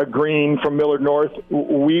 a Green from Millard North,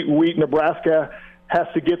 Nebraska has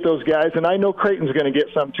to get those guys. And I know Creighton's going to get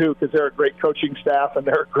some too because they're a great coaching staff and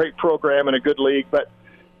they're a great program and a good league. But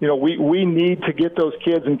we need to get those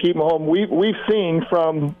kids and keep them home. We've seen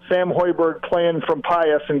from Sam Hoiberg playing from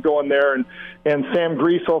Pius and going there, and Sam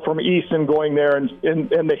Griesel from Easton going there, and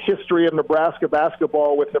the history of Nebraska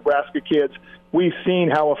basketball with Nebraska kids. We've seen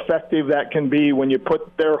how effective that can be when you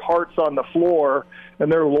put their hearts on the floor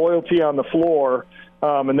and their loyalty on the floor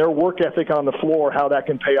and their work ethic on the floor, how that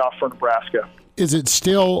can pay off for Nebraska. Is it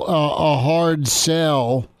still a hard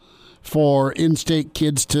sell for in-state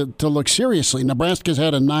kids to look seriously? Nebraska's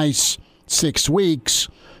had a nice 6 weeks,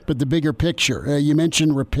 but the bigger picture, you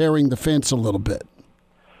mentioned repairing the fence a little bit.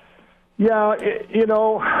 Yeah, it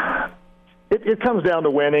comes down to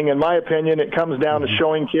winning. In my opinion, it comes down to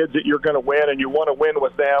showing kids that you're going to win and you want to win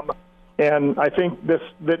with them. And I think that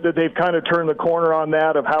they've kind of turned the corner on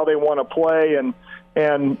that of how they want to play, and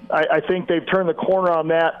I think they've turned the corner on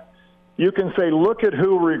that. You can say, look at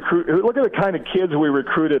the kind of kids we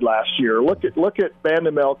recruited last year. Look at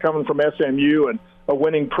Vandemel coming from SMU and a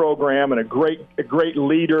winning program and a great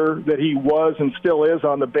leader that he was and still is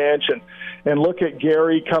on the bench, and look at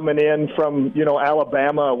Gary coming in from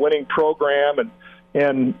Alabama, a winning program,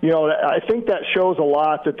 and I think that shows a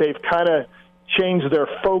lot that they've kind of changed their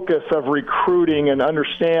focus of recruiting and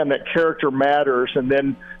understand that character matters. And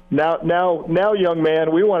then now, young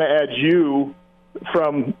man, we want to add you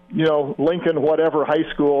from Lincoln whatever high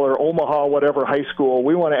school or Omaha whatever high school.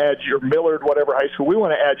 We want to add your Millard whatever high school. We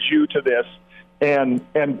want to add you to this and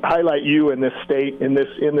highlight you in this state, in this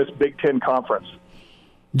Big Ten conference.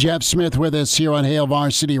 Jeff Smith with us here on Hail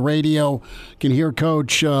Varsity Radio. Can hear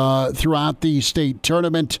Coach throughout the state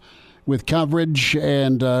tournament with coverage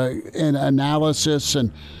and analysis,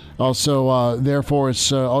 and also there for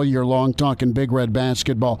us all year long talking Big Red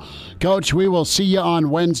basketball. Coach, we will see you on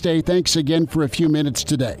Wednesday. Thanks again for a few minutes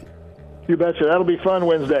today. You betcha. That'll be fun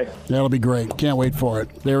Wednesday. That'll be great. Can't wait for it.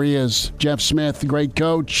 There he is, Jeff Smith, great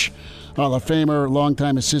coach, Hall of Famer,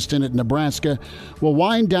 longtime assistant at Nebraska. We'll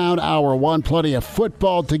wind down hour one. Plenty of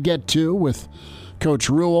football to get to with Coach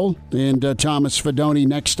Rule and Thomas Fedoni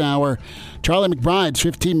next hour. Charlie McBride's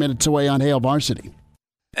 15 minutes away on Hail Varsity.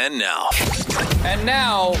 And now,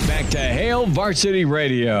 back to Hail Varsity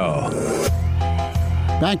Radio.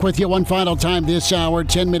 Back with you one final time this hour.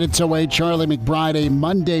 10 minutes away, Charlie McBride, a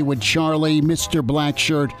Monday with Charlie, Mr.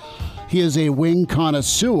 Blackshirt. He is a wing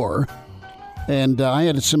connoisseur. And I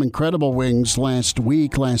had some incredible wings last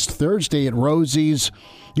Thursday at Rosie's.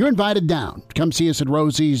 You're invited down. Come see us at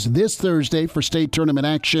Rosie's this Thursday for state tournament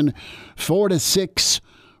action. 4 to 6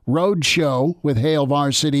 road show with Hail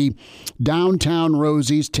Varsity. Downtown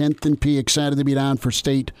Rosie's, 10th and P. Excited to be down for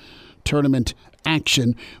state tournament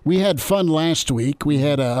action. We had fun last week. We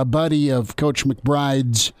had a buddy of Coach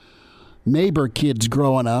McBride's neighbor kids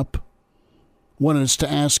growing up wanted us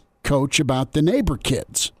to ask Coach about the neighbor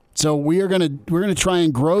kids. So we're gonna try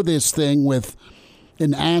and grow this thing with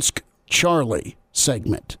an Ask Charlie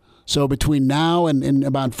segment. So between now and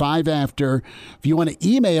about 5 after, if you want to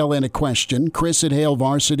email in a question,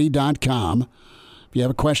 chris@HaleVarsity.com. If you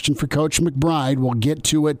have a question for Coach McBride, we'll get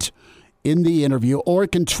to it in the interview, or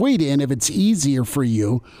can tweet in if it's easier for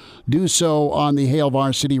you. Do so on the Hail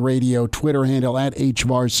Varsity Radio Twitter handle at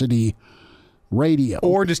HVarsity Radio.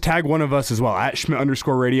 Or just tag one of us as well, at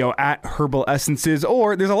Schmidt_radio, at Herbal Essences,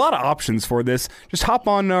 or there's a lot of options for this. Just hop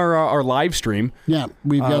on our live stream. Yeah,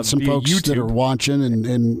 we've got some folks YouTube that are watching,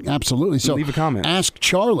 and absolutely. So leave a comment. Ask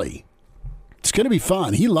Charlie. It's going to be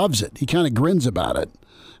fun. He loves it. He kind of grins about it.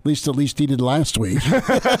 At least he did last week.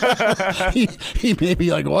 he may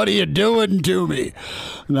be like, what are you doing to me?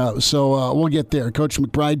 No, so we'll get there. Coach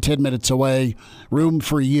McBride, 10 minutes away. Room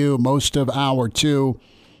for you most of hour 2.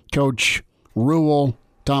 Coach Rule,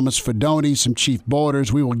 Thomas Fedoni, some chief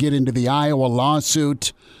boarders. We will get into the Iowa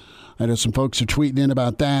lawsuit. I know some folks are tweeting in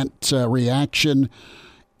about that reaction.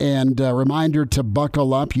 And a reminder to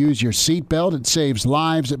buckle up. Use your seatbelt. It saves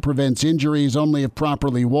lives. It prevents injuries only if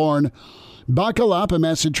properly worn. Buckle up, a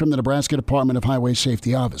message from the Nebraska Department of Highway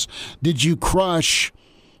Safety Office. Did you crush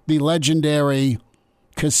the legendary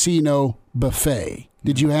casino buffet?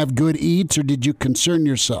 Did you have good eats, or did you concern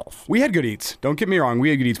yourself? We had good eats. Don't get me wrong. We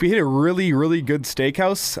had good eats. We hit a really, really good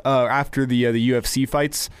steakhouse after the UFC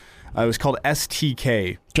fights. It was called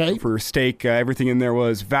STK. Okay. For steak. Everything in there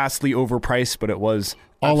was vastly overpriced, but it was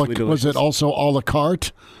absolutely delicious. Was it also a la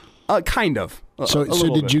carte? Kind of. So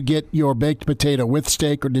did you get your baked potato with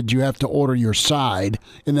steak, or did you have to order your side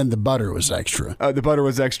and then the butter was extra? The butter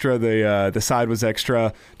was extra. The side was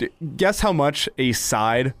extra. Guess how much a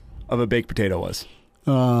side of a baked potato was?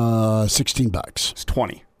 $16. It's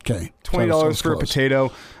 $20. Okay, $20 for a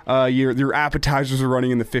potato. Your appetizers are running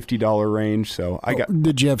in the $50 range. So I got.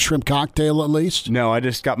 Did you have shrimp cocktail at least? No, I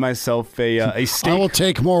just got myself a steak. I will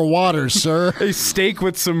take more water, sir. A steak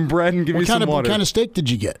with some bread and give me some water. What kind of steak did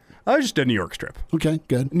you get? I just did New York strip. Okay,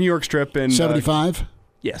 good. New York strip and 75.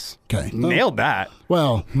 Yes. Okay. Nailed that.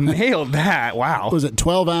 Well, nailed that. Wow. Was it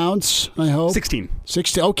 12 ounce? I hope 16.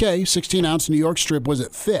 16. Okay, 16 ounce New York strip. Was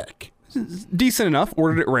it thick? Decent enough.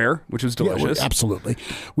 Ordered it rare, which was delicious. Yeah, absolutely.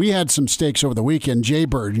 We had some steaks over the weekend. Jay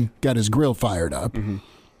Bird got his grill fired up. Mm-hmm.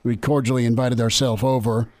 We cordially invited ourselves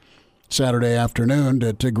over Saturday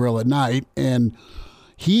afternoon to grill at night, and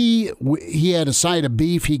he had a side of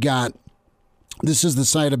beef. He got. This is the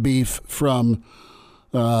side of beef from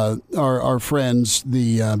our friends,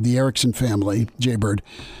 the Erickson family, Jay Bird,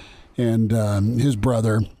 and his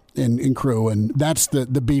brother and crew, and that's the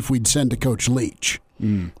beef we'd send to Coach Leach.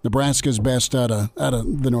 Nebraska's best out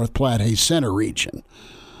of the North Platte Hayes Center region,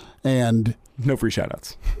 and no free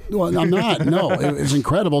shout-outs. Well, I'm not. No, it was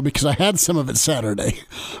incredible because I had some of it Saturday.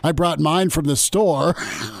 I brought mine from the store.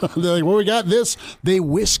 They're like, well, we got this. They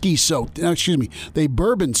whiskey soaked. No, excuse me. They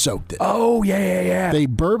bourbon soaked it. Oh, yeah. They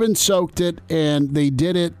bourbon soaked it, and they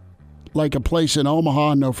did it like a place in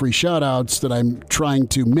Omaha, no free shout-outs, that I'm trying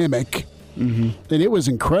to mimic. Mm-hmm. And it was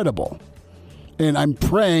incredible. And I'm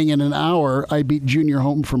praying in an hour I beat Junior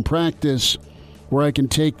home from practice where I can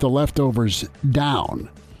take the leftovers down.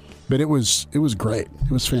 But it was great.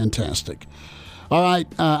 It was fantastic. All right,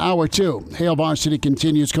 hour 2. Hail Varsity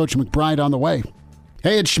continues. Coach McBride on the way.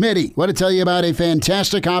 Hey, it's Schmitty. Want to tell you about a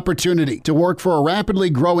fantastic opportunity to work for a rapidly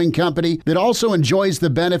growing company that also enjoys the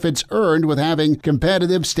benefits earned with having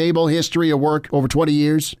competitive, stable history of work over 20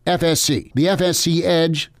 years. FSC. The FSC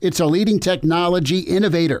Edge. It's a leading technology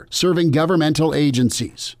innovator serving governmental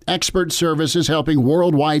agencies. Expert services helping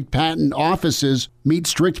worldwide patent offices meet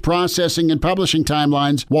strict processing and publishing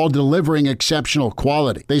timelines while delivering exceptional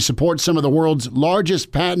quality. They support some of the world's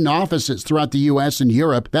largest patent offices throughout the U.S. and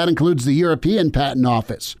Europe. That includes the European Patent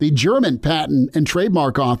Office, the German Patent and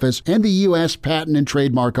Trademark Office, and the U.S. Patent and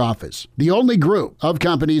Trademark Office. The only group of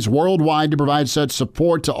companies worldwide to provide such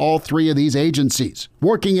support to all 3 of these agencies.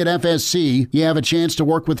 Working at FSC, you have a chance to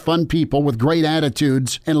work with fun people with great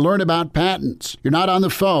attitudes and learn about patents. You're not on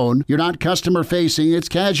the phone. You're not customer-facing. It's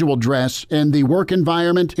casual dress. And the work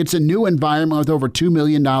environment, it's a new environment with over $2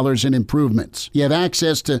 million in improvements. You have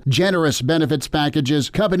access to generous benefits packages,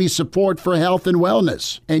 company support for health and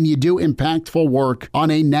wellness, and you do impactful work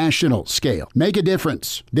on a national scale. Make a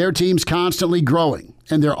difference. Their team's constantly growing,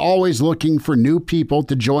 and they're always looking for new people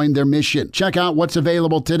to join their mission. Check out what's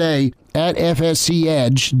available today at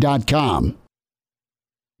fscedge.com.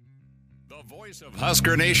 The voice of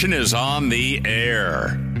Husker Nation is on the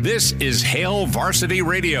air. This is Hail Varsity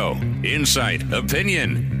Radio. Insight,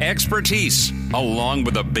 opinion, expertise, along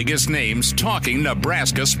with the biggest names talking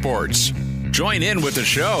Nebraska sports. Join in with the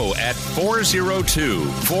show at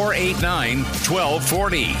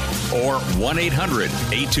 402-489-1240 or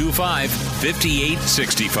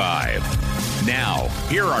 1-800-825-5865. Now,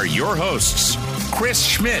 here are your hosts, Chris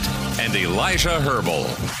Schmidt and Elijah Herbal.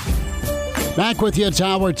 Back with you, it's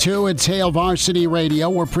Hour 2. It's Hail Varsity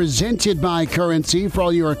Radio. We're presented by Currency for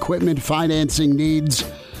all your equipment financing needs.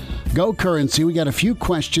 Go Currency. We got a few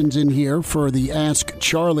questions in here for the Ask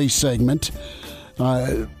Charlie segment.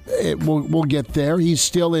 We'll get there. He's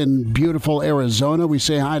still in beautiful Arizona. We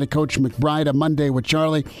say hi to Coach McBride on Monday with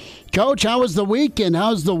Charlie. Coach, how was the weekend?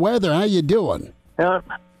 How's the weather? How you doing?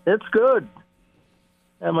 It's good.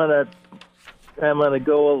 I'm gonna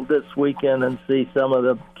go this weekend and see some of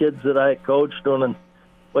the kids that I coached on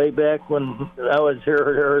way back when I was here at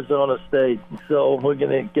Arizona State. So we're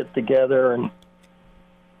gonna get together and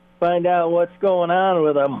find out what's going on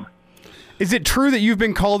with them. Is it true that you've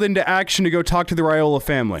been called into action to go talk to the Raiola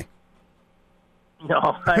family?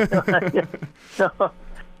 No,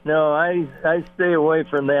 I stay away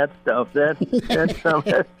from that stuff.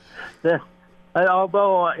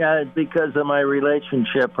 Although because of my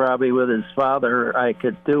relationship probably with his father, I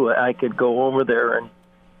could do it. I could go over there and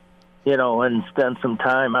and spend some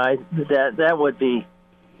time. That would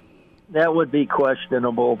be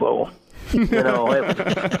questionable though.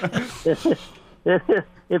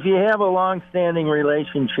 If you have a long-standing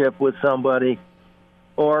relationship with somebody,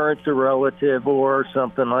 or it's a relative or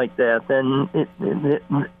something like that, then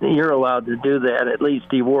you're allowed to do that. At least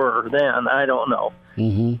you were then. I don't know.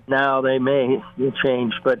 Mm-hmm. Now they may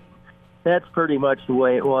change, but that's pretty much the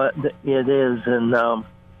way it is. And,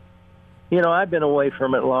 I've been away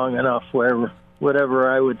from it long enough where whatever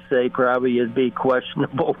I would say probably would be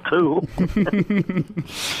questionable, too.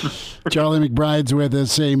 Charlie McBride's with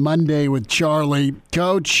us, a Monday with Charlie.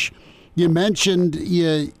 Coach, you mentioned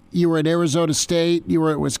you were at Arizona State, you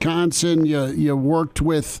were at Wisconsin, you worked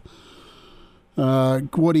with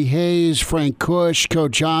Woody Hayes, Frank Kush,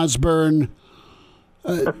 Coach Osborne.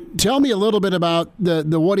 Tell me a little bit about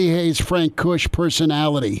the Woody Hayes, Frank Kush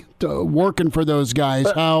personality, working for those guys,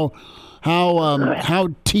 how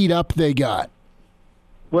teed up they got.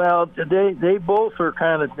 Well, they both are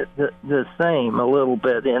kind of the same a little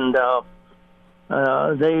bit, and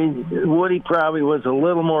Woody probably was a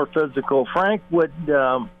little more physical. Frank was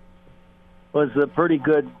a pretty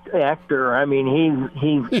good actor. I mean, he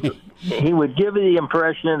would give you the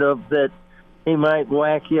impression of that he might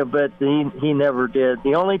whack you, but he never did.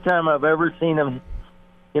 The only time I've ever seen him,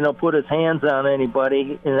 put his hands on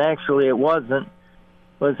anybody, and actually it was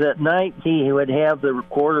at night. He would have the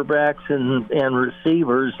quarterbacks and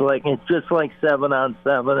receivers it's just like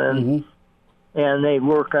 7-on-7, and they'd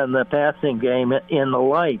work on the passing game in the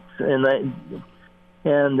lights, and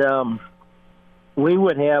we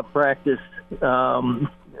would have practice,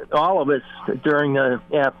 all of us during the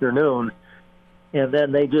afternoon, and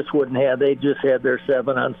then they just wouldn't have. They just had their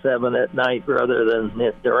 7-on-7 at night rather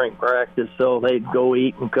than during practice. So they'd go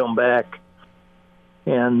eat and come back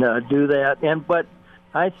and do that. But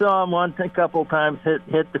I saw him a couple times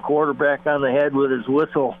hit the quarterback on the head with his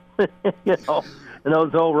whistle, and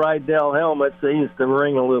those old Rydell helmets, they used to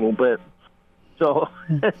ring a little bit. So,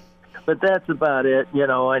 but that's about it,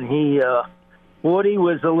 and Woody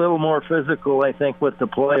was a little more physical, I think, with the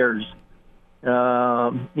players.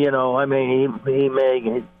 I mean,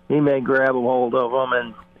 he may grab a hold of them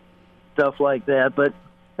and stuff like that, but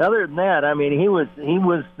other than that, I mean, he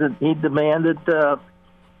demanded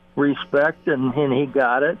respect, and he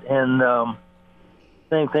got it. And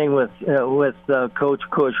same thing with Coach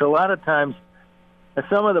Kush. A lot of times,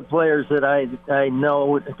 some of the players that I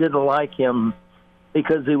know didn't like him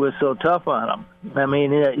because he was so tough on them. I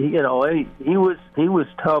mean, he was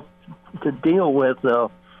tough to deal with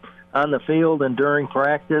on the field and during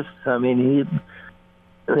practice. I mean,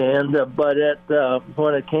 but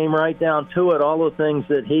when it came right down to it, all the things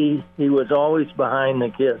that he was always behind the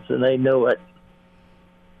kids, and they knew it.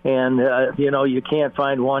 And, you can't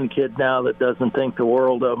find one kid now that doesn't think the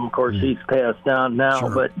world of him. Of course, he's passed down now,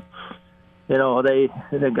 sure. But,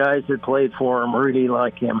 the guys that played for him really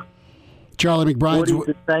like him. Charlie McBride's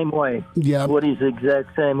Woody's the same way. Yeah. Woody's the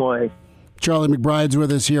exact same way. Charlie McBride's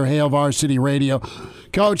with us here, Hail Varsity Radio.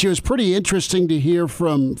 Coach, it was pretty interesting to hear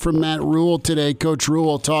from Matt Rule today. Coach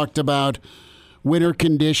Rule talked about winter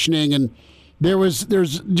conditioning, and there's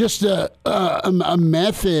just a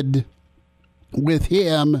method with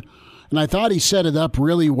him, and I thought he set it up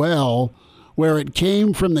really well, where it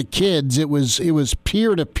came from the kids. It was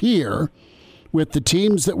peer-to-peer with the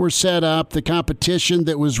teams that were set up, the competition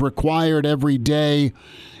that was required every day,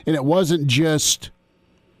 and it wasn't just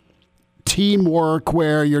teamwork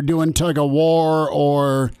where you're doing tug-of-war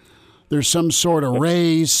or there's some sort of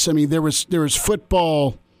race. I mean, there was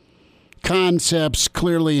football concepts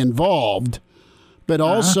clearly involved, but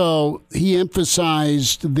also he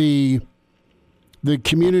emphasized the the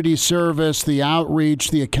community service, the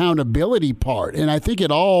outreach, the accountability part. And I think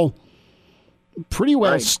it all pretty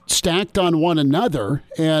well stacked on one another.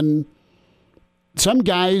 And some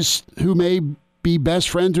guys who may be best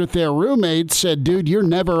friends with their roommates said, dude, you're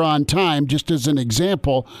never on time. Just as an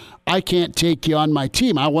example, I can't take you on my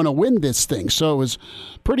team. I want to win this thing. So it was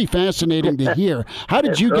pretty fascinating to hear. How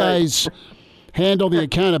did you guys handle the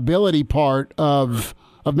accountability part of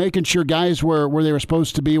making sure guys were where they were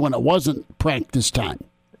supposed to be when it wasn't practice time?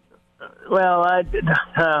 Well,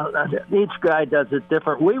 each guy does it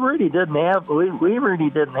different. We really didn't have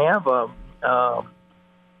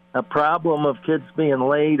a problem of kids being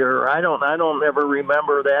late, or I don't ever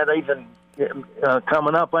remember that even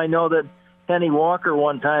coming up. I know that Kenny Walker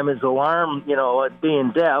one time, his alarm,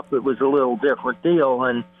 being deaf, it was a little different deal,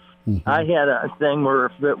 and I had a thing where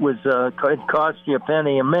if it was it cost you a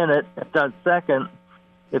penny a minute, a second,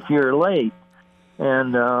 if you're late,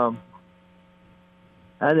 and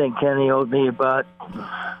I think Kenny owed me about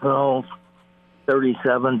 $37.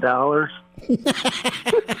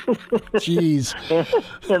 Jeez.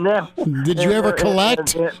 And then, did you ever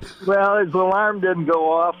collect? Well, his alarm didn't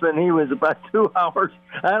go off, and he was about 2 hours.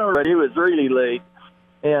 He was really late,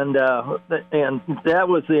 and that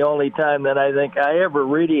was the only time that I think I ever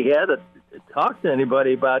really had to talk to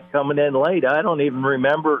anybody about coming in late. I don't even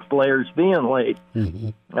remember players being late.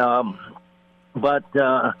 But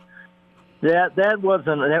that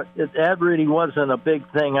really wasn't a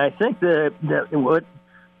big thing. I think that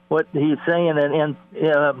what he's saying, and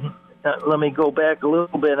let me go back a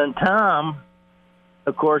little bit. And Tom,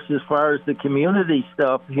 of course, as far as the community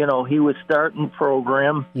stuff, he was starting the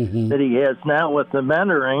program that he has now with the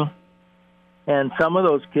mentoring, and some of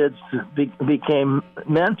those kids became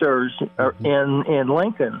mentors in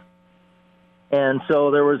Lincoln. And so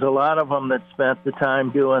there was a lot of them that spent the time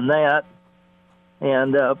doing that.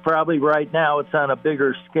 And probably right now it's on a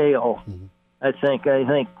bigger scale. I think and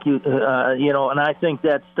I think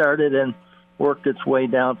that started and worked its way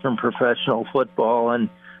down from professional football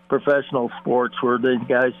and professional sports, where the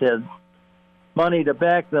guys had money to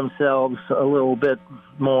back themselves a little bit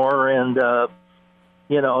more. And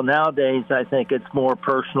nowadays I think it's more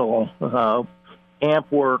personal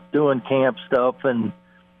camp work, doing camp stuff and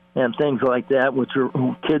things like that, which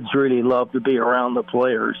kids really love to be around the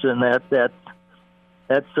players, and that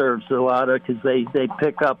serves a lot of, because they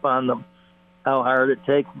pick up on how hard it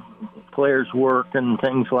takes players work and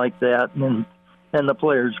things like that, and the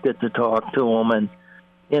players get to talk to them, and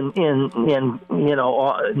in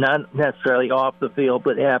not necessarily off the field,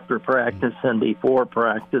 but after practice and before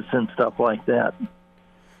practice and stuff like that.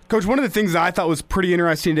 Coach, one of the things that I thought was pretty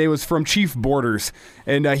interesting today was from Chief Borders,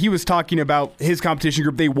 and he was talking about his competition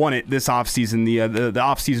group. They won it this offseason, the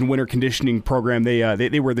offseason winter conditioning program.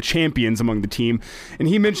 They were the champions among the team, and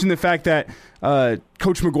he mentioned the fact that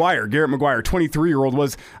Coach McGuire, Garrett McGuire, 23-year-old,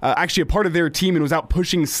 was actually a part of their team and was out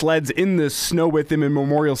pushing sleds in the snow with them in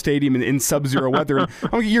Memorial Stadium in sub-zero weather. And I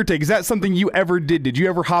want to get your take. Is that something you ever did? Did you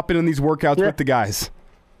ever hop in on these workouts with the guys?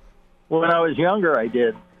 When I was younger, I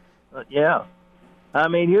did. Yeah. I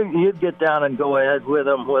mean, you'd get down and go ahead with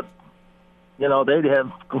them with, they'd have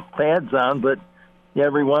pads on, but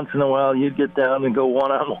every once in a while you'd get down and go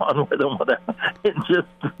one-on-one with them and just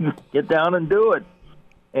get down and do it.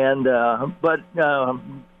 And, that,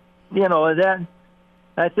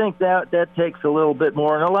 I think that takes a little bit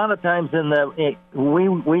more. And a lot of times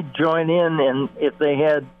we'd join in, and if they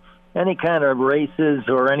had any kind of races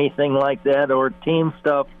or anything like that, or team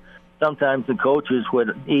stuff, sometimes the coaches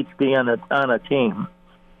would each be on a team,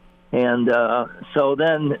 and so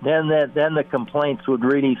then the complaints would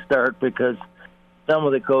really start, because some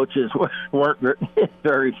of the coaches weren't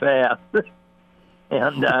very fast,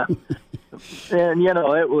 and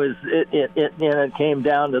it came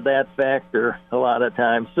down to that factor a lot of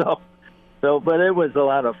times. So but it was a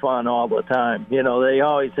lot of fun all the time. They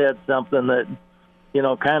always had something that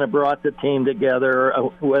kind of brought the team together,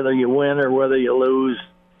 whether you win or whether you lose.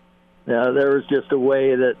 There was just a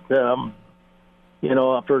way that, for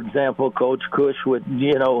example, Coach Cush would,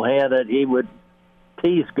 had it. He would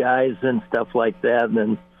tease guys and stuff like that,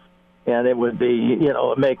 and it would be,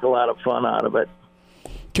 make a lot of fun out of it.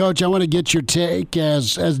 Coach, I want to get your take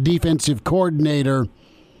as defensive coordinator,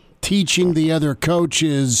 teaching the other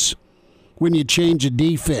coaches when you change a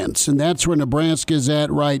defense, and that's where Nebraska's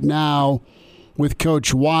at right now with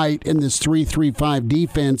Coach White in this 3-3-5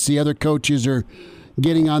 defense. The other coaches are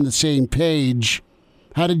getting on the same page.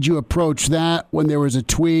 How did you approach that when there was a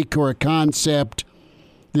tweak or a concept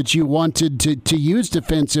that you wanted to use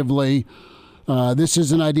defensively? This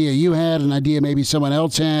is an idea you had, an idea maybe someone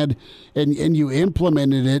else had, and you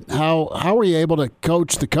implemented it. How were you able to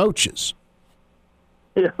coach the coaches?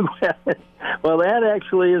 Well, that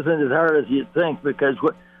actually isn't as hard as you'd think, because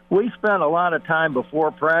we spent a lot of time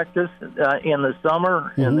before practice in the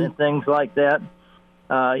summer and things like that.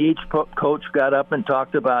 Each coach got up and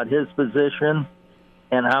talked about his position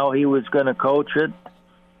and how he was going to coach it.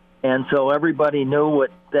 And so everybody knew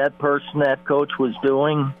what that coach was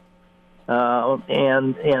doing.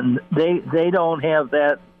 And they don't have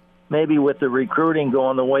that, maybe with the recruiting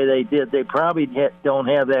going the way they did. They probably don't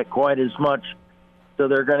have that quite as much. So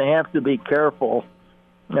they're going to have to be careful.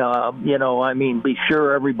 Be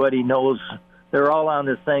sure everybody knows they're all on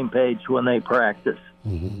the same page when they practice.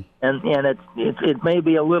 Mm-hmm. And it may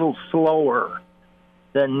be a little slower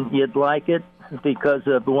than you'd like it because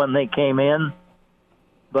of when they came in.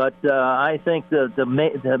 But I think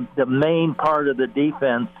the main part of the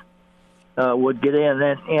defense would get in.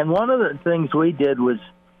 And one of the things we did was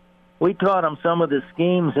we taught them some of the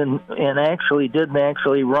schemes and actually didn't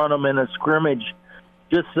actually run them in a scrimmage,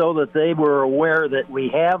 just so that they were aware that we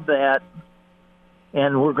have that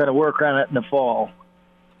and we're going to work on it in the fall.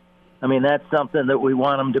 I mean, that's something that we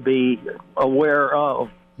want them to be aware of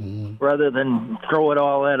rather than throw it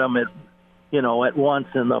all at them at once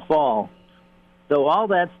in the fall. So all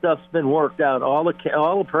that stuff's been worked out. All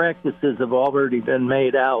the practices have already been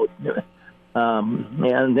made out.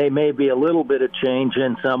 And they may be a little bit of change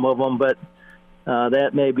in some of them, but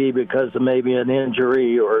that may be because of maybe an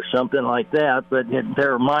injury or something like that, but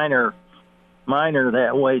they're minor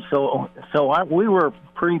that way. So we were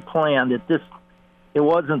pre-planned. It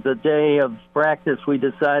wasn't the day of practice we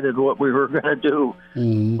decided what we were going to do.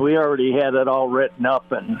 Mm-hmm. We already had it all written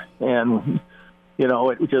up, and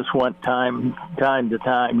it just went time to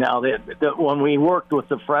time. Now, when we worked with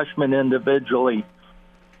the freshmen individually,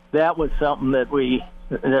 that was something that we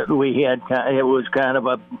had. It was kind of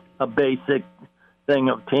a basic thing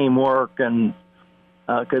of teamwork, and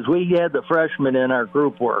because we had the freshmen in our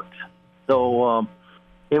group work, so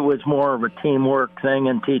it was more of a teamwork thing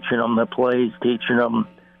and teaching them the plays, teaching them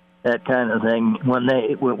that kind of thing. When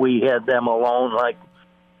we had them alone, like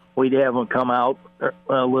we'd have them come out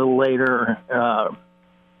a little later,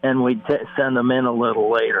 and we'd send them in a little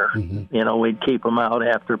later. Mm-hmm. We'd keep them out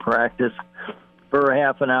after practice for a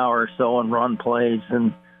half an hour or so and run plays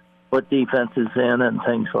and put defenses in and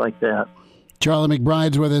things like that. Charlie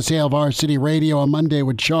McBride's with us, Hail Varsity Radio on Monday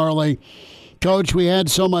with Charlie. Coach, we had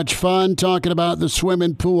so much fun talking about the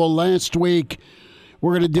swimming pool last week.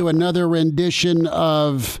 We're going to do another rendition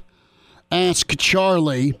of Ask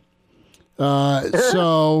Charlie.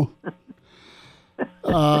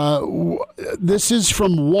 This is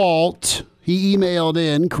from Walt. He emailed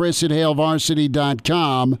in,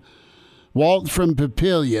 chris@hailvarsity.com. Walt from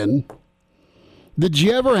Papillion. Did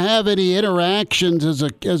you ever have any interactions as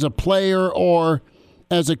a player or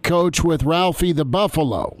as a coach with Ralphie the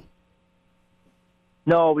Buffalo?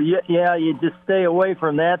 No, yeah, you just stay away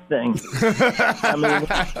from that thing. I mean,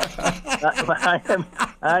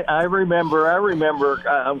 I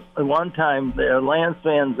remember one time Lance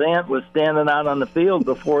Van Zandt was standing out on the field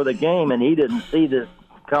before the game, and he didn't see this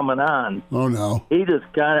coming on. Oh no! He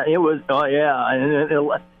just kind of and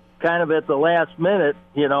kind of at the last minute,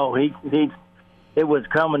 it was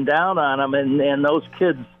coming down on him, and those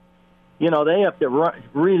kids, they have to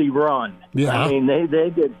really run. Yeah, I mean they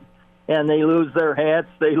did. And they lose their hats,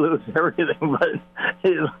 they lose everything. But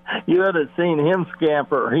you had seen him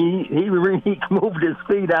scamper. He really moved his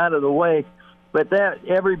feet out of the way. But that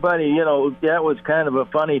everybody, that was kind of a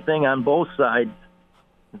funny thing on both sides.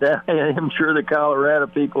 That I'm sure the Colorado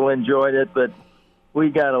people enjoyed it, but we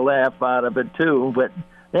got a laugh out of it too. But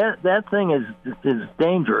that thing is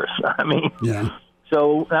dangerous. I mean, yeah.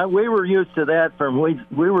 So we were used to that from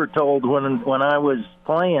we were told when I was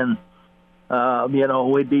playing.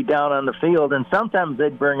 We'd be down on the field, and sometimes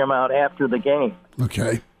they'd bring them out after the game.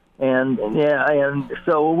 Okay. And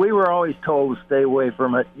so we were always told to stay away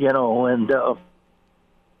from it, and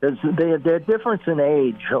there's a difference in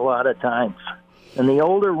age a lot of times. And the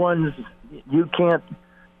older ones, you can't,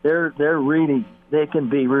 they can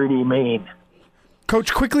be really mean.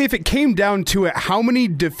 Coach, quickly, if it came down to it, how many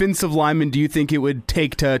defensive linemen do you think it would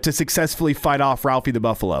take to successfully fight off Ralphie the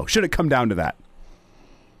Buffalo? Should it come down to that?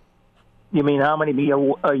 You mean how many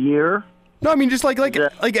a year? No, I mean just like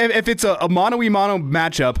if it's a mano-a-mano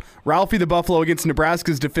matchup, Ralphie the Buffalo against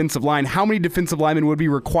Nebraska's defensive line, how many defensive linemen would be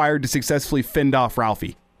required to successfully fend off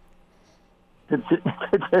Ralphie? To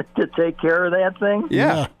take care of that thing?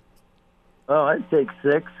 Yeah. Oh, I'd take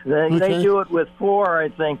 6. They do it with 4, I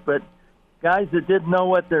think, but guys that didn't know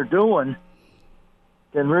what they're doing,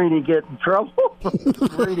 can really get in trouble.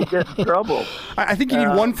 I think you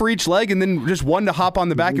need one for each leg, and then just one to hop on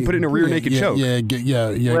the back and put it in a rear naked choke. Yeah.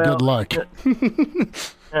 Well, good luck.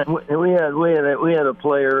 And we had a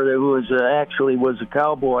player that was a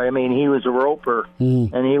cowboy. I mean, he was a roper,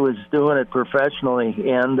 and he was doing it professionally.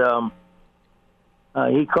 And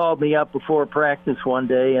he called me up before practice one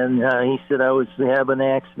day, and he said, I was having an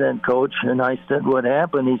accident, Coach. And I said, what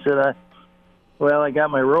happened? He said, I got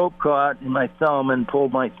my rope caught in my thumb and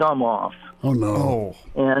pulled my thumb off. Oh, no.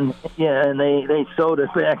 And they sewed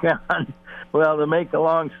it back on. Well, to make a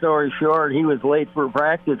long story short, he was late for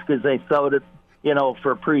practice because they sewed it,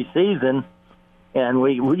 for preseason. And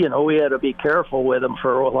we had to be careful with him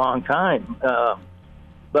for a long time.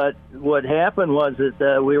 But what happened was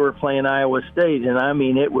that we were playing Iowa State, and I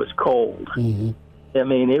mean, it was cold. Mm-hmm. I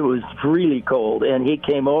mean, it was really cold. And he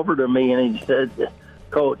came over to me and he said,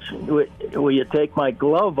 Coach, will you take my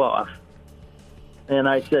glove off? And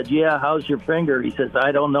I said, yeah, how's your finger? He says,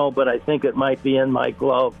 I don't know, but I think it might be in my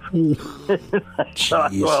glove. I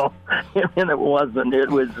thought, well, and it wasn't. It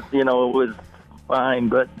was, it was fine.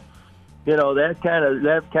 But, that kind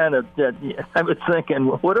of, I was thinking,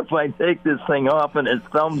 what if I take this thing off and his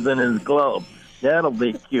thumb's in his glove? That'll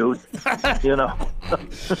be cute, Charlie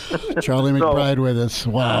McBride with us.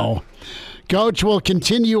 Wow. Coach, we'll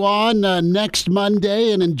continue on next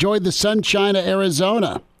Monday and enjoy the sunshine of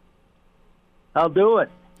Arizona. I'll do it.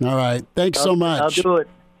 All right. Thanks so much. I'll do it.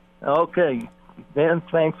 Okay. Dan,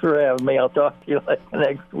 thanks for having me. I'll talk to you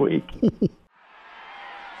next week.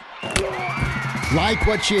 Like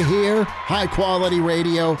what you hear? High-quality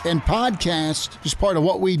radio and podcast is part of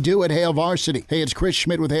what we do at Hail Varsity. Hey, it's Chris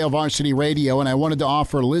Schmidt with Hail Varsity Radio, and I wanted to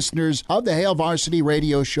offer listeners of the Hail Varsity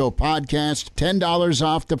Radio Show podcast $10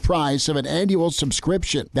 off the price of an annual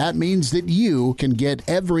subscription. That means that you can get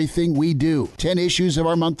everything we do. 10 issues of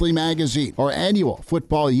our monthly magazine, our annual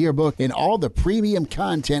football yearbook, and all the premium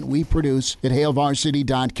content we produce at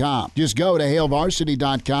HailVarsity.com. Just go to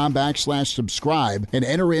HailVarsity.com/subscribe and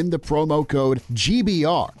enter in the promo code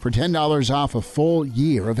GBR for $10 off a full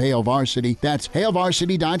year of Hail Varsity. That's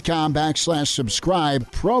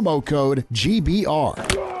HailVarsity.com/subscribe, promo code GBR.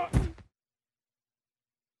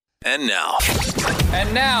 And now,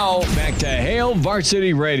 back to Hail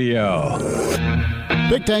Varsity Radio.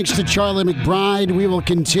 Big thanks to Charlie McBride. We will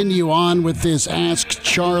continue on with this Ask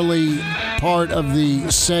Charlie part of the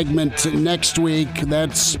segment next week.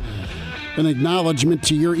 That's an acknowledgement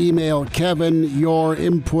to your email, Kevin, your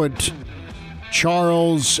input,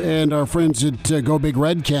 Charles, and our friends at Go Big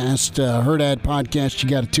Redcast, Hurrdat podcast you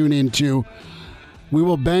got to tune into. We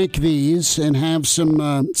will bank these and have some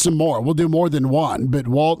more. We'll do more than one, but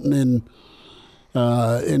Walton and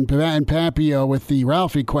Papio with the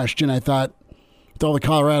Ralphie question, I thought, with all the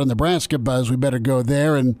Colorado and Nebraska buzz, we better go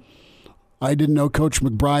there. And I didn't know Coach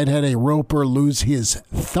McBride had a roper lose his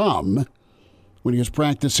thumb when he was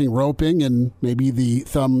practicing roping, and maybe the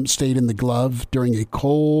thumb stayed in the glove during a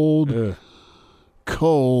cold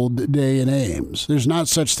day in Ames. There's not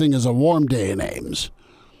such thing as a warm day in Ames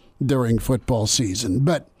during football season,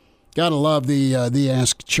 but gotta love the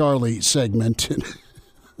Ask Charlie segment.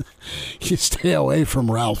 You stay away from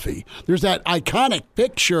Ralphie. There's that iconic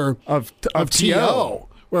picture of T.O.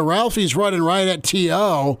 where Ralphie's running right at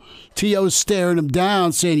T.O. T.O.'s staring him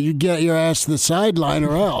down, saying, "You get your ass to the sideline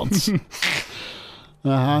or else."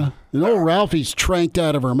 And old Ralphie's tranked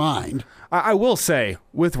out of her mind. I will say,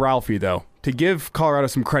 with Ralphie, though, to give Colorado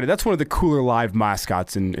some credit, that's one of the cooler live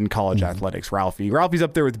mascots in college athletics, Ralphie. Ralphie's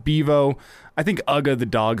up there with Bevo. I think Uga the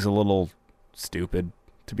dog's a little stupid,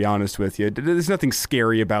 to be honest with you. There's nothing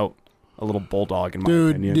scary about a little bulldog, in my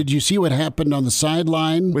opinion. Did you see what happened on the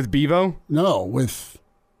sideline? With Bevo? No, with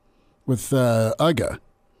Uga.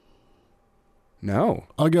 No.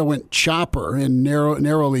 Uga went chopper and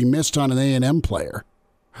narrowly missed on an A&M player.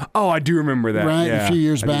 Oh, I do remember that. Right, yeah, a few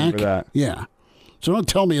years back. Remember that. Yeah. So don't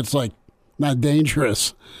tell me it's like not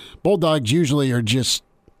dangerous. Bulldogs usually are just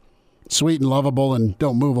sweet and lovable and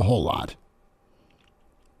don't move a whole lot.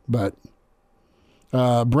 But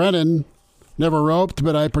Brennan never roped,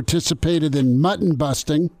 but I participated in mutton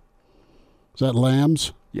busting. Is that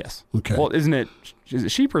lambs? Yes. Okay. Well, is it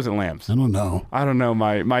sheep or is it lambs? I don't know. I don't know.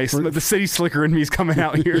 The city slicker in me is coming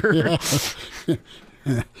out here.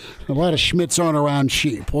 A lot of Schmitz on around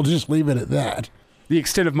sheep. We'll just leave it at that. The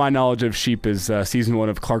extent of my knowledge of sheep is season 1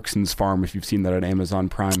 of Clarkson's Farm, if you've seen that on Amazon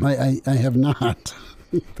Prime. I have not.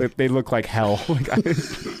 They look like hell.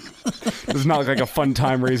 It's not like a fun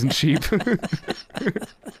time raising sheep.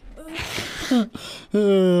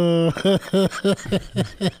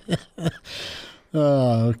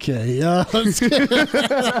 Okay.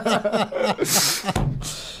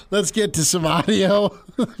 Let's get to some audio.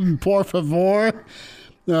 Por favor.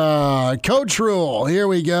 Coach Rule. Here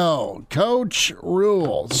we go. Coach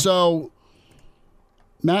Rule. So,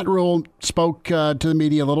 Matt Rule spoke to the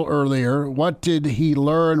media a little earlier. What did he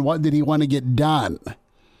learn? What did he want to get done?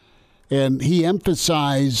 And he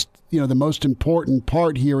emphasized, the most important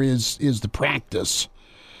part here is the practice.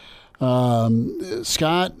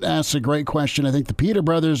 Scott asked a great question. I think the Peter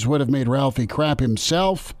brothers would have made Ralphie crap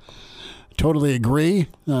himself. Totally agree.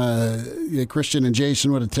 Christian and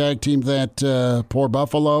Jason would have tag teamed that poor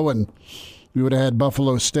Buffalo, and we would have had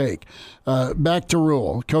buffalo steak. Back to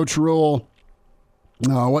Rule. Coach Rule,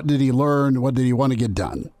 what did he learn? What did he want to get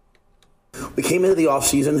done? We came into the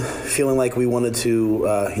offseason feeling like we wanted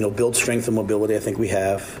to build strength and mobility. I think we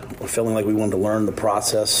have. We're feeling like we wanted to learn the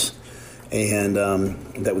process and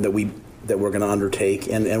that we're going to undertake,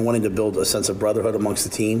 and wanting to build a sense of brotherhood amongst the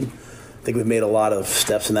team. I think we've made a lot of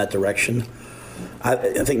steps in that direction. I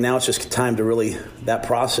think now it's just time to really, that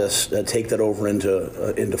process, take that over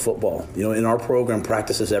into football. In our program,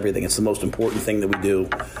 practice is everything. It's the most important thing that we do.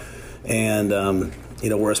 And,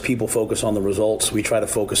 whereas people focus on the results, we try to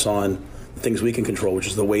focus on things we can control, which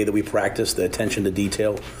is the way that we practice, the attention to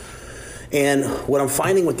detail. And what I'm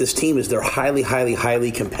finding with this team is they're highly, highly,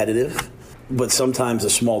 highly competitive. But sometimes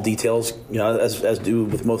the small details, as do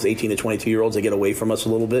with most 18 to 22-year-olds, they get away from us a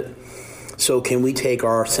little bit. So can we take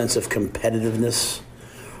our sense of competitiveness,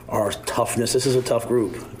 our toughness? This is a tough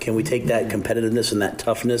group. Can we take that competitiveness and that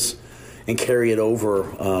toughness and carry it over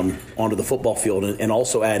onto the football field and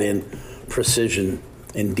also add in precision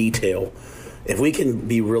and detail? If we can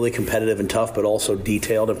be really competitive and tough but also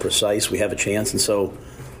detailed and precise, we have a chance. And so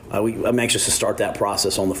I'm anxious to start that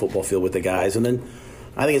process on the football field with the guys. And then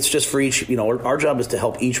I think it's just for each, our job is to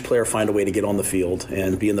help each player find a way to get on the field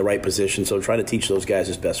and be in the right position. So try to teach those guys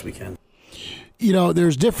as best we can.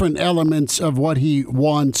 There's different elements of what he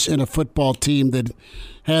wants in a football team that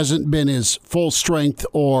hasn't been his full strength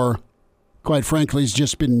or, quite frankly, has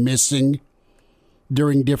just been missing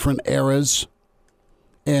during different eras.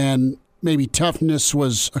 And maybe toughness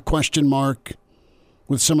was a question mark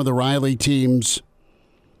with some of the Riley teams.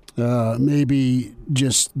 Maybe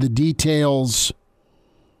just the details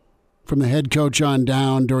from the head coach on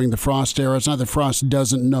down during the Frost era. It's not that Frost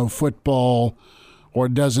doesn't know football or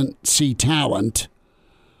doesn't see talent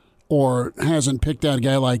or hasn't picked out a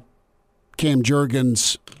guy like Cam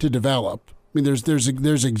Jurgens to develop. I mean,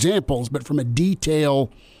 there's examples, but from a detail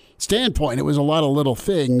standpoint, it was a lot of little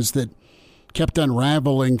things that kept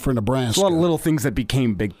unraveling for Nebraska. It's a lot of little things that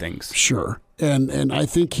became big things. Sure. And I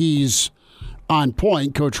think he's on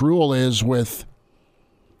point, Coach Rule is, with,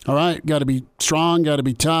 all right, got to be strong, got to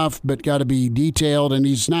be tough, but got to be detailed. And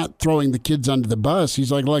he's not throwing the kids under the bus.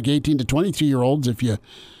 He's like 18 to 22-year-olds.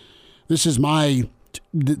 This is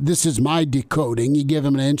my decoding. You give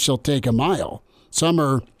him an inch, he'll take a mile. Some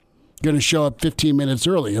are going to show up 15 minutes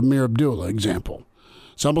early, Amir Abdullah example.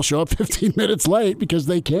 Some will show up 15 minutes late because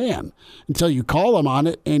they can, until you call them on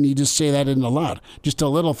it, and you just say that isn't allowed. Just a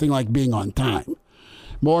little thing like being on time.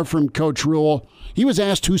 More from Coach Rule. He was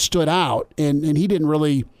asked who stood out, and he didn't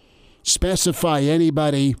really specify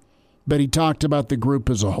anybody, but he talked about the group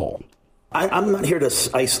as a whole. I'm not here to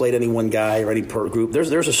isolate any one guy or any per group.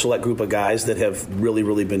 There's a select group of guys that have really,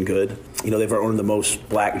 really been good. They've earned the most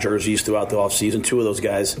black jerseys throughout the offseason. Two of those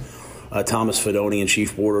guys, Thomas Fedoni and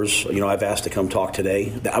Chief Borders, I've asked to come talk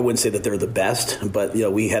today. I wouldn't say that they're the best, but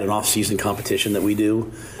we had an off-season competition that we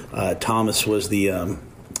do. Thomas was the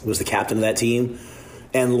captain of that team.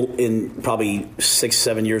 And in probably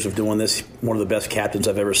 6-7 years of doing this, one of the best captains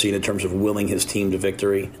I've ever seen in terms of willing his team to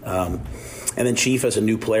victory. And then Chief, as a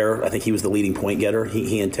new player, I think he was the leading point getter.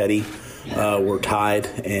 He and Teddy were tied,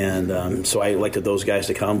 and so I elected those guys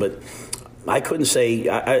to come. But I couldn't say –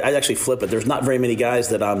 I'd actually flip it. There's not very many guys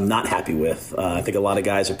that I'm not happy with. I think a lot of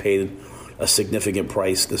guys have paid a significant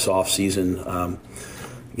price this offseason.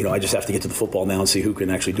 I just have to get to the football now and see who can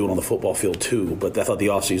actually do it on the football field too. But I thought the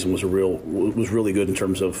offseason was really good in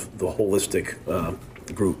terms of the holistic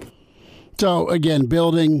group. So, again,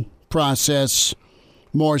 building process,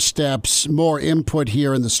 more steps, more input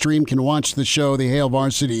here, and the stream can watch the show, the Hail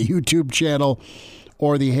Varsity YouTube channel,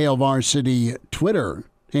 or the Hail Varsity Twitter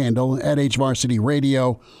handle, at HVarsity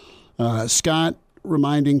Radio. Scott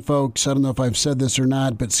reminding folks, I don't know if I've said this or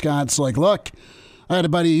not, but Scott's like, look, I had a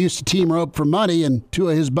buddy who used to team rope for money, and two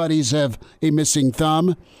of his buddies have a missing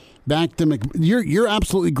thumb. Back to you're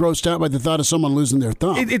absolutely grossed out by the thought of someone losing their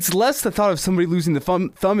thumb. It's less the thought of somebody losing the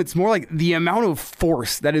thumb. It's more like the amount of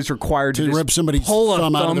force that is required to rip somebody's pull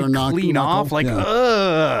thumb a out of their clean knuckle. off. Like,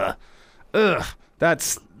 yeah. ugh.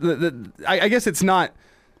 That's I guess it's not.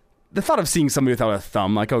 the thought of seeing somebody without a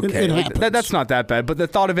thumb, like, okay, it that's not that bad. But the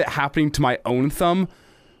thought of it happening to my own thumb,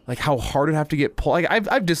 like how hard it'd have to get pulled. Like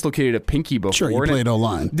I've dislocated a pinky before. Sure, you played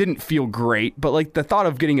O-line. Didn't feel great, but like the thought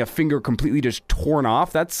of getting a finger completely just torn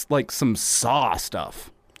off, that's like some Saw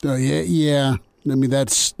stuff. Yeah. I mean,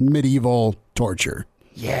 that's medieval torture.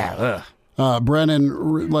 Yeah.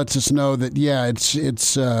 Brennan lets us know that,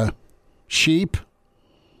 it's sheep,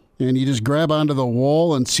 and you just grab onto the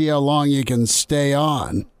wool and see how long you can stay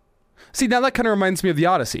on. See, now that kind of reminds me of the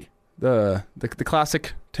Odyssey, the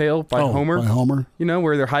classic tale by Homer. By Homer. You know,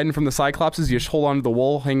 where they're hiding from the Cyclopses. You just hold on to the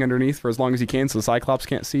wool, hang underneath for as long as you can so the Cyclops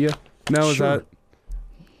can't see you. No, sure. Is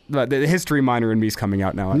that... The history minor in me is coming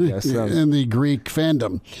out now, I guess. And the Greek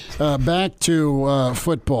fandom. Back to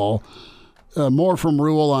football. More from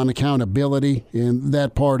Rule on accountability in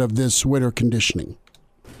that part of this winter conditioning.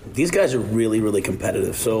 These guys are really, really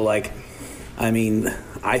competitive. So, like, I mean,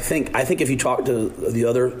 I think if you talk to the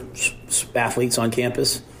other athletes on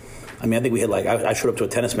campus, I mean, I think we had I showed up to a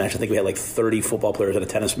tennis match. I think we had 30 football players at a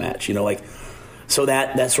tennis match. You know, so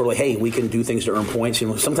that's sort of hey, we can do things to earn points. You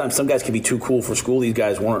know, sometimes some guys can be too cool for school. These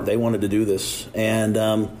guys weren't. They wanted to do this, and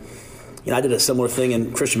I did a similar thing.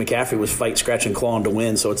 And Christian McCaffrey was fight, scratch, and clawing to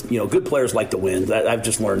win. So it's good players like to win. I've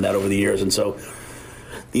just learned that over the years, and so.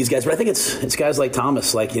 These guys, but I think it's guys like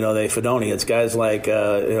Thomas, Fedoni. It's guys like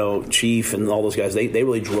Chief and all those guys. They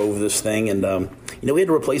really drove this thing, and we had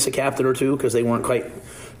to replace a captain or two because they weren't quite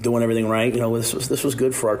doing everything right. This was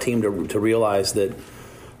good for our team to realize that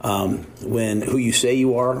when who you say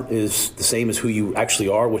you are is the same as who you actually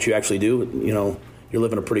are, what you actually do. You're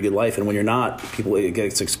living a pretty good life, and when you're not, it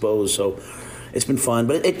gets exposed. So it's been fun,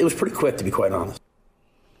 but it was pretty quick, to be quite honest.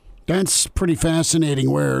 That's pretty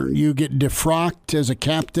fascinating where you get defrocked as a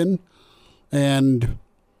captain, and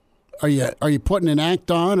are you putting an act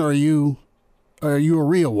on, or are you a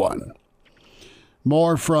real one?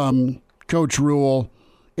 More from Coach Rule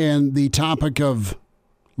and the topic of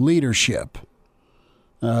leadership,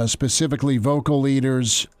 specifically vocal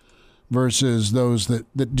leaders versus those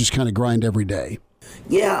that just kind of grind every day.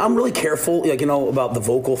 Yeah, I'm really careful, about the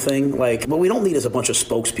vocal thing. What we don't need is a bunch of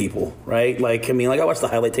spokespeople, right? I watched the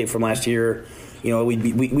highlight tape from last year.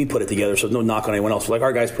 We put it together, so no knock on anyone else.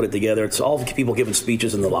 Our guys put it together. It's all people giving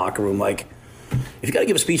speeches in the locker room. If you got to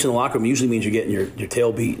give a speech in the locker room, it usually means you're getting your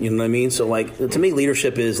tail beat. You know what I mean? So, to me,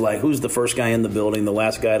 leadership is who's the first guy in the building, the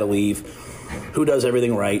last guy to leave, who does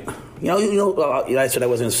everything right. I said I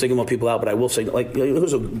wasn't going to signal people out, but I will say,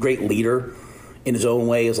 who's a great leader in his own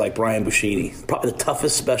way is Brian Buschini, probably the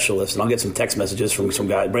toughest specialist. And I'll get some text messages from some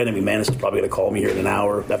guy. Brandon McManus is probably going to call me here in an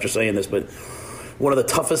hour after saying this, but one of the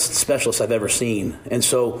toughest specialists I've ever seen. And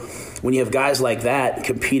so when you have guys like that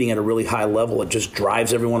competing at a really high level, it just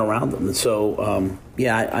drives everyone around them. And so,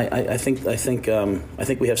 I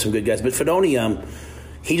think we have some good guys. But Fedoni,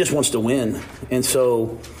 he just wants to win. And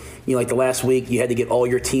so, the last week, you had to get all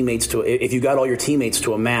your teammates if you got all your teammates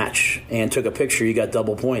to a match and took a picture, you got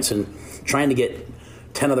double points. And trying to get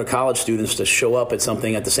 10 other college students to show up at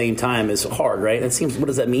something at the same time is hard, right? It seems, what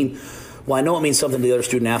does that mean? Well, I know it means something to the other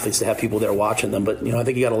student athletes to have people there watching them, but I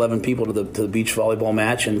think he got 11 people to the beach volleyball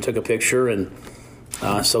match and took a picture, and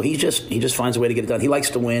so he just finds a way to get it done. He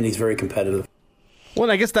likes to win. He's very competitive. Well,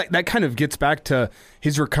 and I guess that kind of gets back to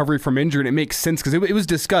his recovery from injury, and it makes sense because it was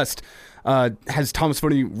discussed. Has Thomas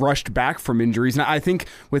Fedoni rushed back from injuries? And I think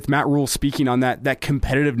with Matt Rule speaking on that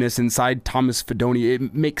competitiveness inside Thomas Fedoni,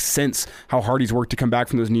 it makes sense how hard he's worked to come back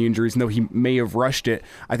from those knee injuries. And though he may have rushed it,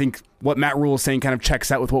 I think what Matt Rule is saying kind of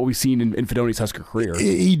checks out with what we've seen in Fedoni's Husker career.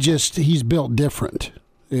 He's built different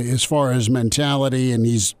as far as mentality, and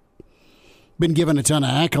he's been given a ton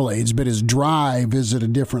of accolades, but his drive is at a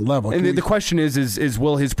different level. And the question is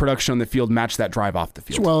will his production on the field match that drive off the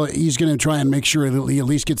field? Well, he's going to try and make sure that he at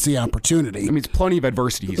least gets the opportunity. I mean, it's plenty of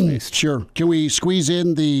adversity he's faced. Sure. Can we squeeze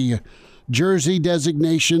in the jersey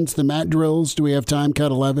designations, the mat drills? Do we have time?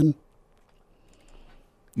 Cut 11?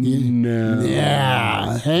 No.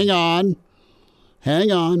 Yeah. Hang on.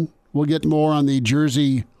 We'll get more on the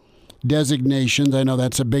jersey designations. I know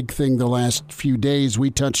that's a big thing the last few days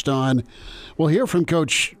we touched on. We'll hear from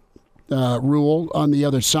Coach Rule on the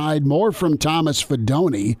other side. More from Thomas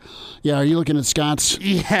Fedoni. Yeah, are you looking at Scott's?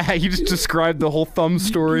 Yeah, you just described the whole thumb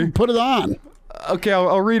story. Put it on. Okay,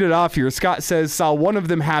 I'll read it off here. Scott says, saw one of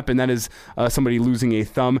them happen. That is somebody losing a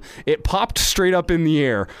thumb. It popped straight up in the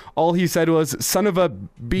air. All he said was, son of a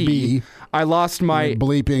B. I lost my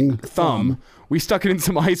bleeping thumb. We stuck it in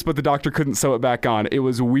some ice, but the doctor couldn't sew it back on. It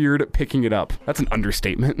was weird picking it up. That's an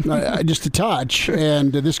understatement. Just a touch.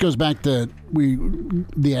 And this goes back to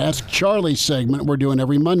the Ask Charlie segment we're doing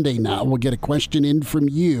every Monday now. We'll get a question in from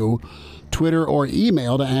you, Twitter or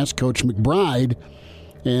email, to ask Coach McBride.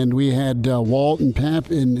 And we had Walt and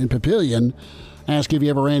Papillion ask if he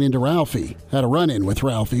ever ran into Ralphie, had a run-in with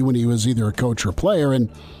Ralphie when he was either a coach or a player,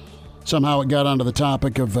 and somehow it got onto the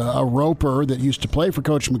topic of a roper that used to play for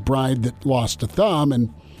Coach McBride that lost a thumb,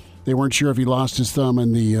 and they weren't sure if he lost his thumb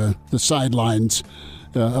in the sidelines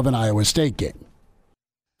of an Iowa State game.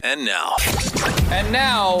 And now,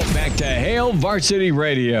 back to Hail Varsity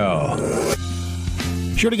Radio.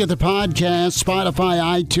 Sure to get the podcast,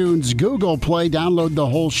 Spotify, iTunes, Google Play. Download the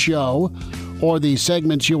whole show or the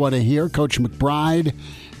segments you want to hear. Coach McBride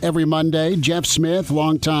every Monday. Jeff Smith,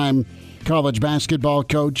 longtime college basketball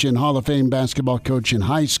coach and Hall of Fame basketball coach in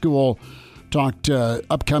high school. Talked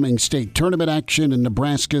upcoming state tournament action and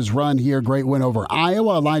Nebraska's run here. Great win over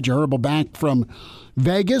Iowa. Elijah Herbal back from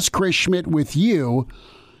Vegas. Chris Schmidt with you.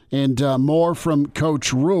 And more from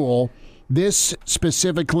Coach Rule. This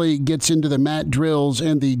specifically gets into the mat drills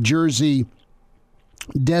and the jersey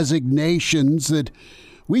designations that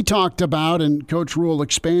we talked about, and Coach Rule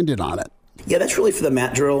expanded on it. Yeah, that's really for the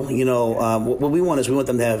mat drill. You know, what we want is we want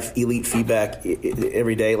them to have elite feedback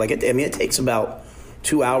every day. It takes about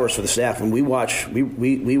 2 hours for the staff, and we watch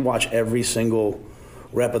every single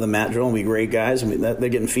rep of the mat drill, and we grade guys. I mean, they're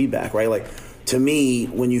getting feedback, right? Like, to me,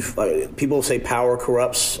 when people say power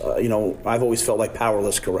corrupts, I've always felt like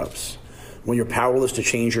powerless corrupts. When you're powerless to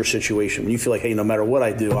change your situation, when you feel like, hey, no matter what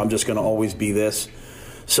I do, I'm just going to always be this.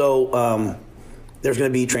 So there's going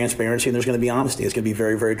to be transparency and there's going to be honesty. It's going to be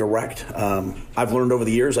very, very direct. I've learned over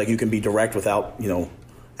the years, you can be direct without,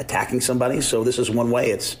 attacking somebody. So this is one way.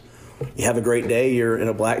 It's you have a great day, you're in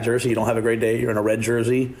a black jersey. You don't have a great day, you're in a red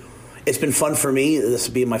jersey. It's been fun for me, this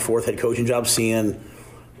being my fourth head coaching job, seeing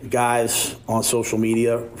guys on social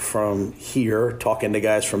media from here talking to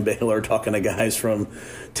guys from Baylor, talking to guys from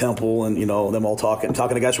Temple, and them all talking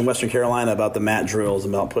to guys from Western Carolina about the mat drills,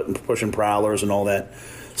 about pushing prowlers and all that.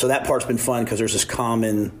 So that part's been fun because there's this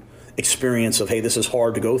common experience of, hey, this is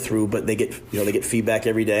hard to go through, but they get feedback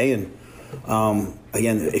every day. And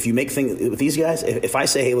again, if you make things with these guys, if I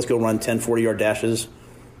say, hey, let's go run 10 40-yard dashes,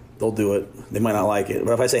 they'll do it. They might not like it,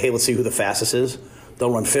 but if I say, hey, let's see who the fastest is,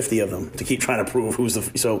 they'll run 50 of them to keep trying to prove who's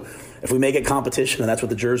the. So if we make it competition, and that's what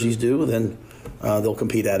the jerseys do, then they'll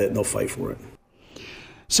compete at it and they'll fight for it.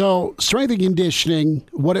 So strength and conditioning,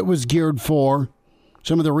 what it was geared for,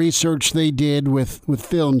 some of the research they did with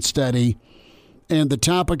film study, and the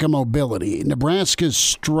topic of mobility. Nebraska's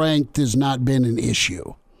strength has not been an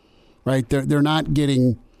issue, right? They're not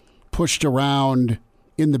getting pushed around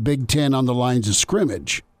in the Big Ten on the lines of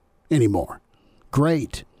scrimmage anymore.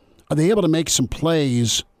 Great. Are they able to make some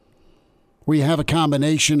plays where you have a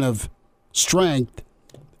combination of strength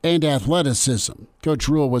and athleticism? Coach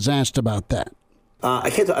Rule was asked about that. I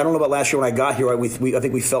don't know about last year when I got here. I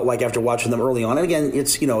think we felt like after watching them early on, and again,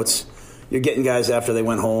 it's you're getting guys after they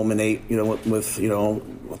went home and ate with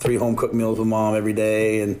 3 home cooked meals with mom every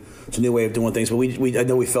day, and it's a new way of doing things. But I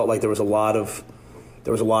know we felt like there was a lot of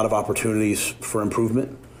opportunities for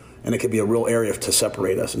improvement. And it could be a real area to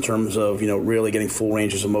separate us in terms of, really getting full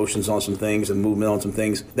ranges of motions on some things and movement on some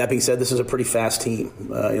things. That being said, this is a pretty fast team.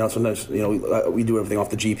 Sometimes, we do everything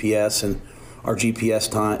off the GPS, and our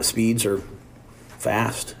GPS speeds are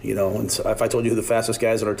fast, And so if I told you who the fastest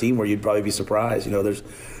guys on our team were, you'd probably be surprised.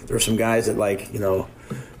 There's some guys that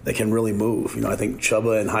that can really move. I think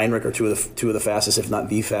Chubba and Heinrich are two of the fastest, if not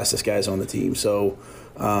the fastest guys on the team. So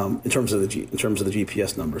in terms of the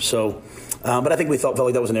GPS numbers. So, but I think we felt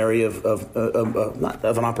like that was an area of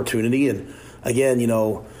an opportunity. And again,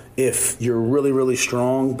 if you're really, really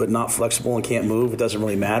strong but not flexible and can't move, it doesn't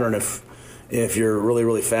really matter. And if you're really,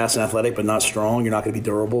 really fast and athletic but not strong, you're not going to be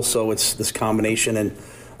durable. So it's this combination, and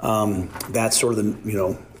that's sort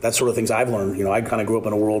of things I've learned. I kind of grew up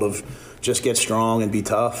in a world of just get strong and be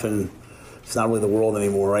tough, and it's not really the world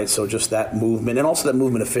anymore, right? So just that movement, and also that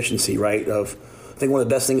movement efficiency, right? I think one of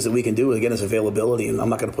the best things that we can do, again, is availability, and I'm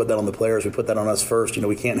not going to put that on the players. We put that on us first.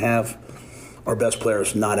 We can't have our best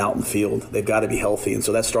players not out in the field. They've got to be healthy, and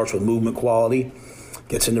so that starts with movement quality,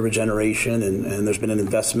 gets into regeneration, and there's been an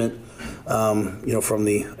investment, from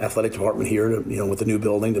the athletic department here, to, with the new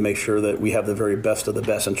building, to make sure that we have the very best of the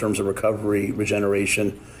best in terms of recovery,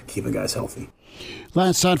 regeneration, keeping guys healthy.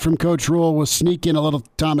 Last thought from Coach Rule was sneak in a little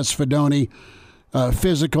Thomas Fedoni,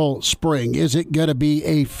 physical spring. Is it going to be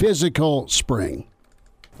a physical spring?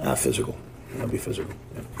 Physical. It'll be physical.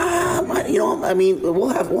 Yeah. We'll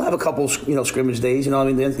have a couple, scrimmage days. The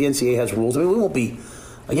NCAA has rules. We won't be.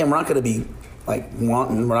 Again, we're not going to be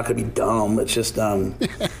wanton. We're not going to be dumb. It's just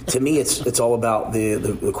to me, it's all about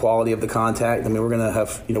the quality of the contact. We're going to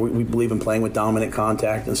have we believe in playing with dominant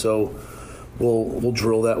contact, and so we'll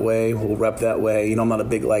drill that way, we'll rep that way. You know, I'm not a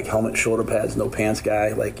big like helmet, shoulder pads, no pants guy.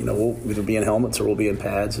 Like, you know, we'll either be in helmets or we'll be in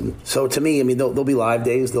pads. And so to me, I mean, there'll be live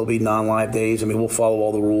days, there'll be non-live days. I mean, we'll follow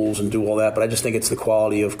all the rules and do all that, but I just think it's the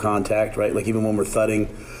quality of contact, right? Like even when we're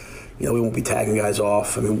thudding, you know, we won't be tagging guys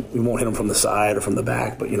off. I mean, we won't hit them from the side or from the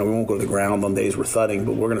back, but, you know, we won't go to the ground on days we're thudding,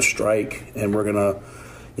 but we're going to strike and we're going to,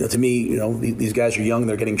 you know, to me, you know, these guys are young.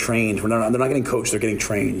 They're getting trained. They're not getting coached. They're getting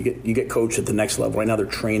trained. You get coached at the next level. Right now, they're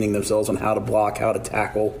training themselves on how to block, how to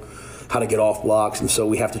tackle, how to get off blocks, and so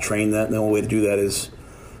we have to train that. And the only way to do that is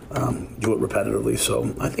do it repetitively. So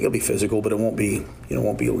I think it'll be physical, but it won't be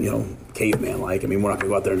caveman like. I mean, we're not going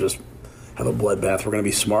to go out there and just have a bloodbath. We're going to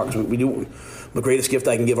be smart because we do. The greatest gift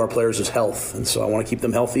I can give our players is health, and so I want to keep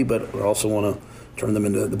them healthy, but I also want to turn them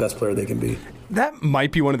into the best player they can be. That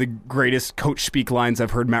might be one of the greatest coach speak lines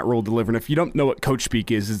I've heard Matt Rhule deliver. And if you don't know what coach speak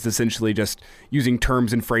is, it's essentially just using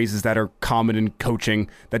terms and phrases that are common in coaching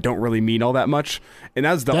that don't really mean all that much. And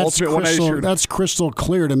that's the ultimate one. That's crystal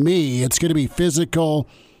clear to me. It's going to be physical.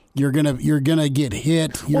 You're gonna get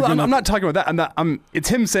hit. I'm not talking about that. It's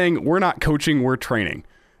him saying we're not coaching, we're training.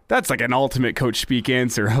 That's like an ultimate coach speak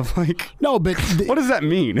answer of like, no, but what does that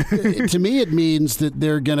mean? To me, it means that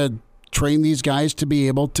they're going to train these guys to be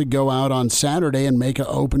able to go out on Saturday and make an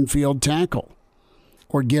open field tackle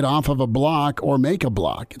or get off of a block or make a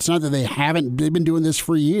block. It's not that they've been doing this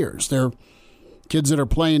for years. They're kids that are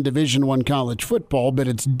playing Division I college football, but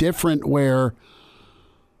it's different where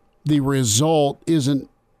the result isn't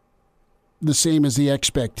the same as the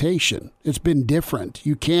expectation. It's been different.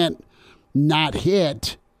 You can't not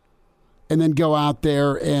hit and then go out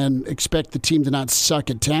there and expect the team to not suck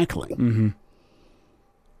at tackling. Mm-hmm.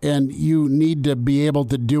 And you need to be able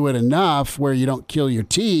to do it enough where you don't kill your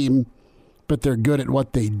team, but they're good at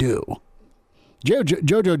what they do.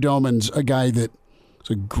 Jojo Doman's a guy that is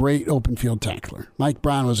a great open field tackler. Mike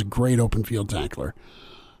Brown was a great open field tackler.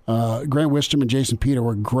 Grant Wisdom and Jason Peter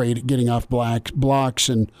were great at getting off blocks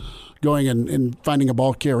and going and finding a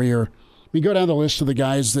ball carrier. We go down the list of the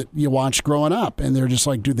guys that you watched growing up, and they're just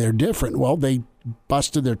like, dude, they're different. Well, they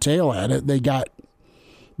busted their tail at it.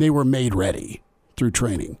 They were made ready through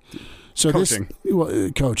training. So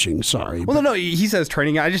coaching. Sorry. Well, no, he says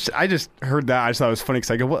training. I just heard that. I just thought it was funny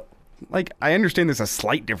because I go, what? Like, I understand there's a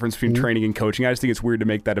slight difference between training and coaching. I just think it's weird to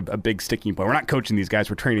make that a big sticking point. We're not coaching these guys.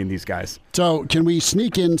 We're training these guys. So can we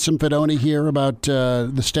sneak in some Fedoni here about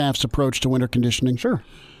the staff's approach to winter conditioning? Sure.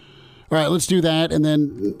 All right, let's do that. And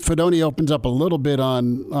then Fedoni opens up a little bit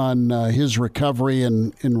on his recovery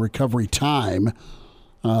and recovery time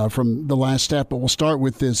from the last step. But we'll start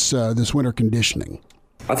with this winter conditioning.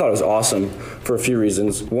 I thought it was awesome for a few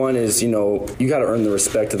reasons. One is, you got to earn the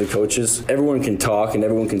respect of the coaches. Everyone can talk and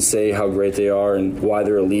everyone can say how great they are and why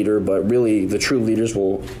they're a leader, but really the true leaders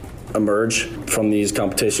will emerge from these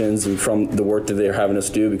competitions and from the work that they're having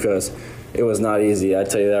us do, because it was not easy. I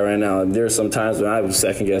tell you that right now. There's some times when I was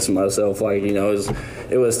second guessing myself. Like,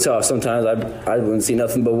 it was tough. Sometimes I wouldn't see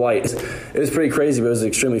nothing but white. It was pretty crazy, but it was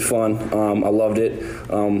extremely fun. I loved it.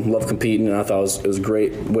 Loved competing, and I thought it was a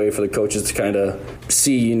great way for the coaches to kind of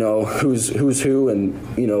see, who's who, and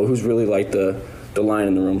who's really like the line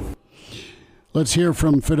in the room. Let's hear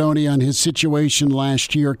from Fedoni on his situation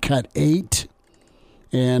last year, cut 8,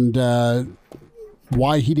 and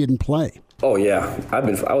why he didn't play. Oh yeah, I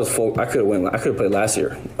was full. I could have played last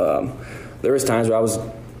year. There was times where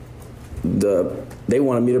they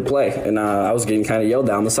wanted me to play, and I was getting kind of yelled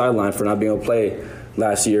down the sideline for not being able to play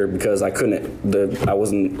last year because I couldn't. I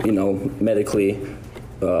wasn't, medically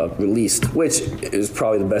released, which is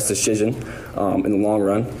probably the best decision in the long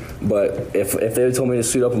run. But if they had told me to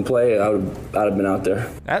suit up and play, I'd have been out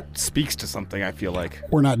there. That speaks to something, I feel like.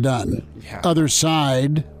 We're not done. Yeah. Other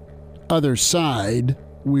side,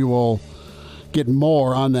 we will get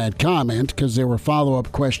more on that comment because there were follow-up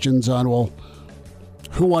questions on, well,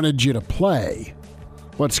 who wanted you to play?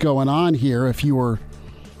 What's going on here? If you were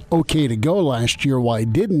okay to go last year, why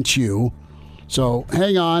didn't you? So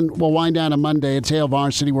hang on. We'll wind down on Monday. It's Hail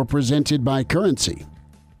Varsity. We're presented by Currency.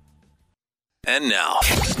 And now,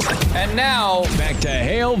 back to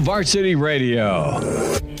Hail Varsity Radio.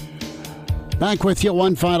 Back with you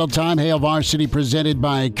one final time. Hail Varsity presented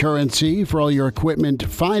by Currency. For all your equipment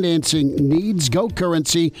financing needs, go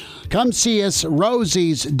Currency. Come see us,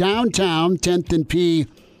 Rosie's downtown, 10th and P,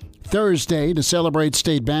 Thursday to celebrate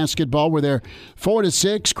state basketball. We're there 4 to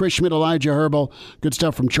 6. Chris Schmidt, Elijah Herbal. Good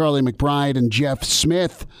stuff from Charlie McBride and Jeff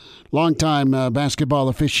Smith. Longtime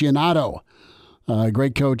basketball aficionado.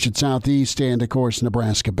 Great coach at Southeast and, of course,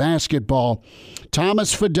 Nebraska basketball.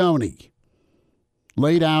 Thomas Fedoni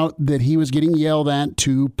laid out that he was getting yelled at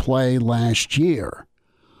to play last year.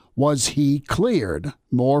 was he cleared?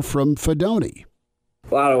 More from Fedoni.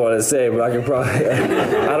 Well, I don't want to say, but I can probably,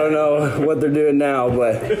 I don't know what they're doing now,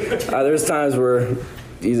 but there's times where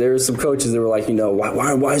there were some coaches that were like,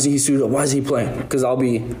 why is he suited up? Why is he playing? Because I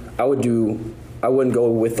wouldn't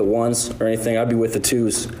go with the ones or anything. I'd be with the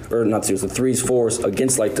the threes, fours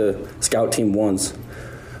against like the scout team ones,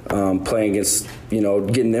 playing against,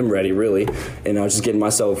 getting them ready really. And I was just getting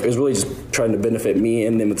myself, it was really just trying to benefit me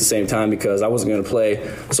and them at the same time because I wasn't going to play.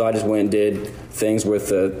 So I just went and did things with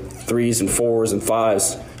the threes and fours and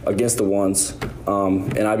fives against the ones.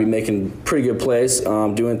 And I'd be making pretty good plays,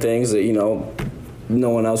 doing things that, no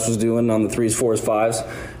one else was doing on the threes, fours, fives.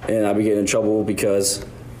 And I'd be getting in trouble because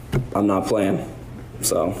I'm not playing.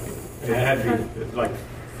 So it had to be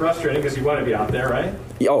frustrating because you want to be out there, right?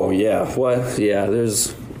 Oh yeah, yeah.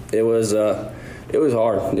 It was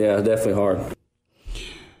hard. Yeah, definitely hard.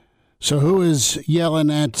 So who is yelling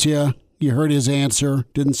at you? You heard his answer.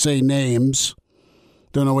 Didn't say names.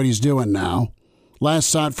 Don't know what he's doing now.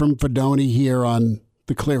 Last thought from Fedoni here on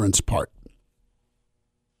the clearance part.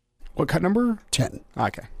 What cut number? 10.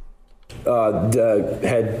 Okay. The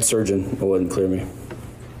head surgeon wouldn't clear me.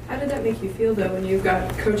 How did that make you feel, though, when you've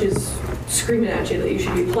got coaches screaming at you that you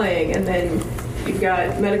should be playing, and then you've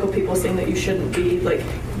got medical people saying that you shouldn't be,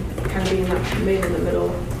 kind of being made in the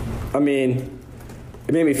middle? I mean,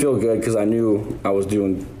 it made me feel good because I knew I was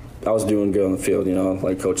doing good on the field.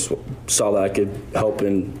 Coaches saw that I could help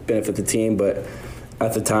and benefit the team, but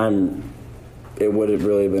at the time, it wouldn't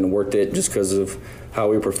really have been worth it just because of how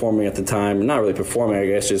we were performing at the time. Not really performing, I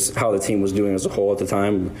guess, just how the team was doing as a whole at the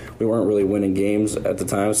time. We weren't really winning games at the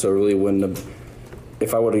time, so it really wouldn't have.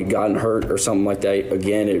 If I would have gotten hurt or something like that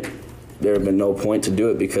again, there would have been no point to do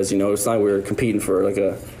it because it's not like we were competing for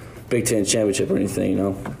a Big Ten championship or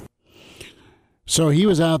anything. So he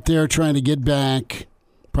was out there trying to get back,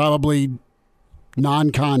 probably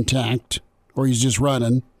non-contact, or he's just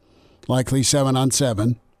running, likely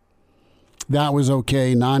 7-on-7. That was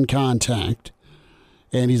okay, non-contact.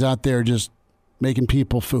 And he's out there just making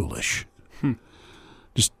people foolish.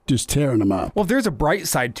 Just tearing them up. Well, if there's a bright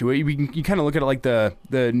side to it, you kind of look at it like the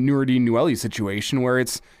Nuruddin Nueli situation where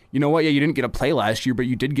it's, you didn't get a play last year, but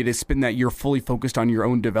you did get to spend that year fully focused on your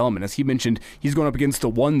own development. As he mentioned, he's going up against the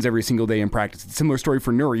ones every single day in practice. It's a similar story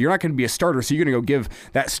for Nuri. You're not going to be a starter, so you're going to go give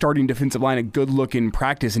that starting defensive line a good look in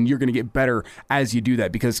practice, and you're going to get better as you do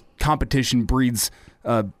that because competition breeds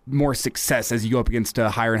more success as you go up against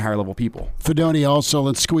higher and higher level people. Fedoni also,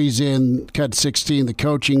 let's squeeze in, cut 16, the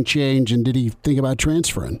coaching change, and did he think about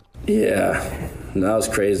transferring? Yeah, that was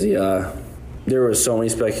crazy. There were so many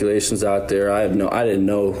speculations out there. I didn't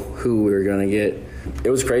know who we were going to get. It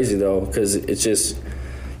was crazy, though, because it's just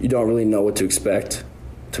you don't really know what to expect,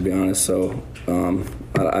 to be honest. So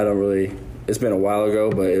I don't really – it's been a while ago,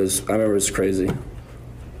 but I remember it was crazy.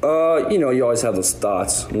 You always have those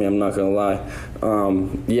thoughts. I mean, I'm not going to lie.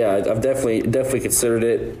 Yeah, I've definitely considered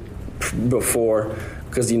it before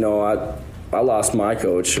because, I lost my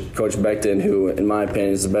coach, Coach Beckton, who, in my opinion,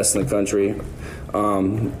 is the best in the country.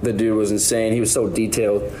 The dude was insane. He was so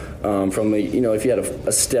detailed. From the, if you had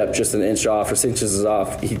a step just an inch off or 6 inches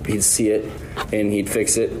off, he'd see it and he'd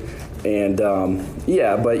fix it. And,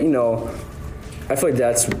 but, I feel like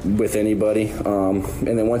that's with anybody. And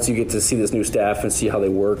then once you get to see this new staff and see how they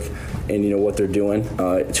work and, what they're doing,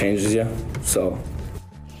 it changes you. So.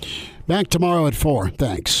 Back tomorrow at 4.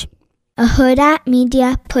 Thanks. A Huda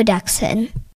Media Production.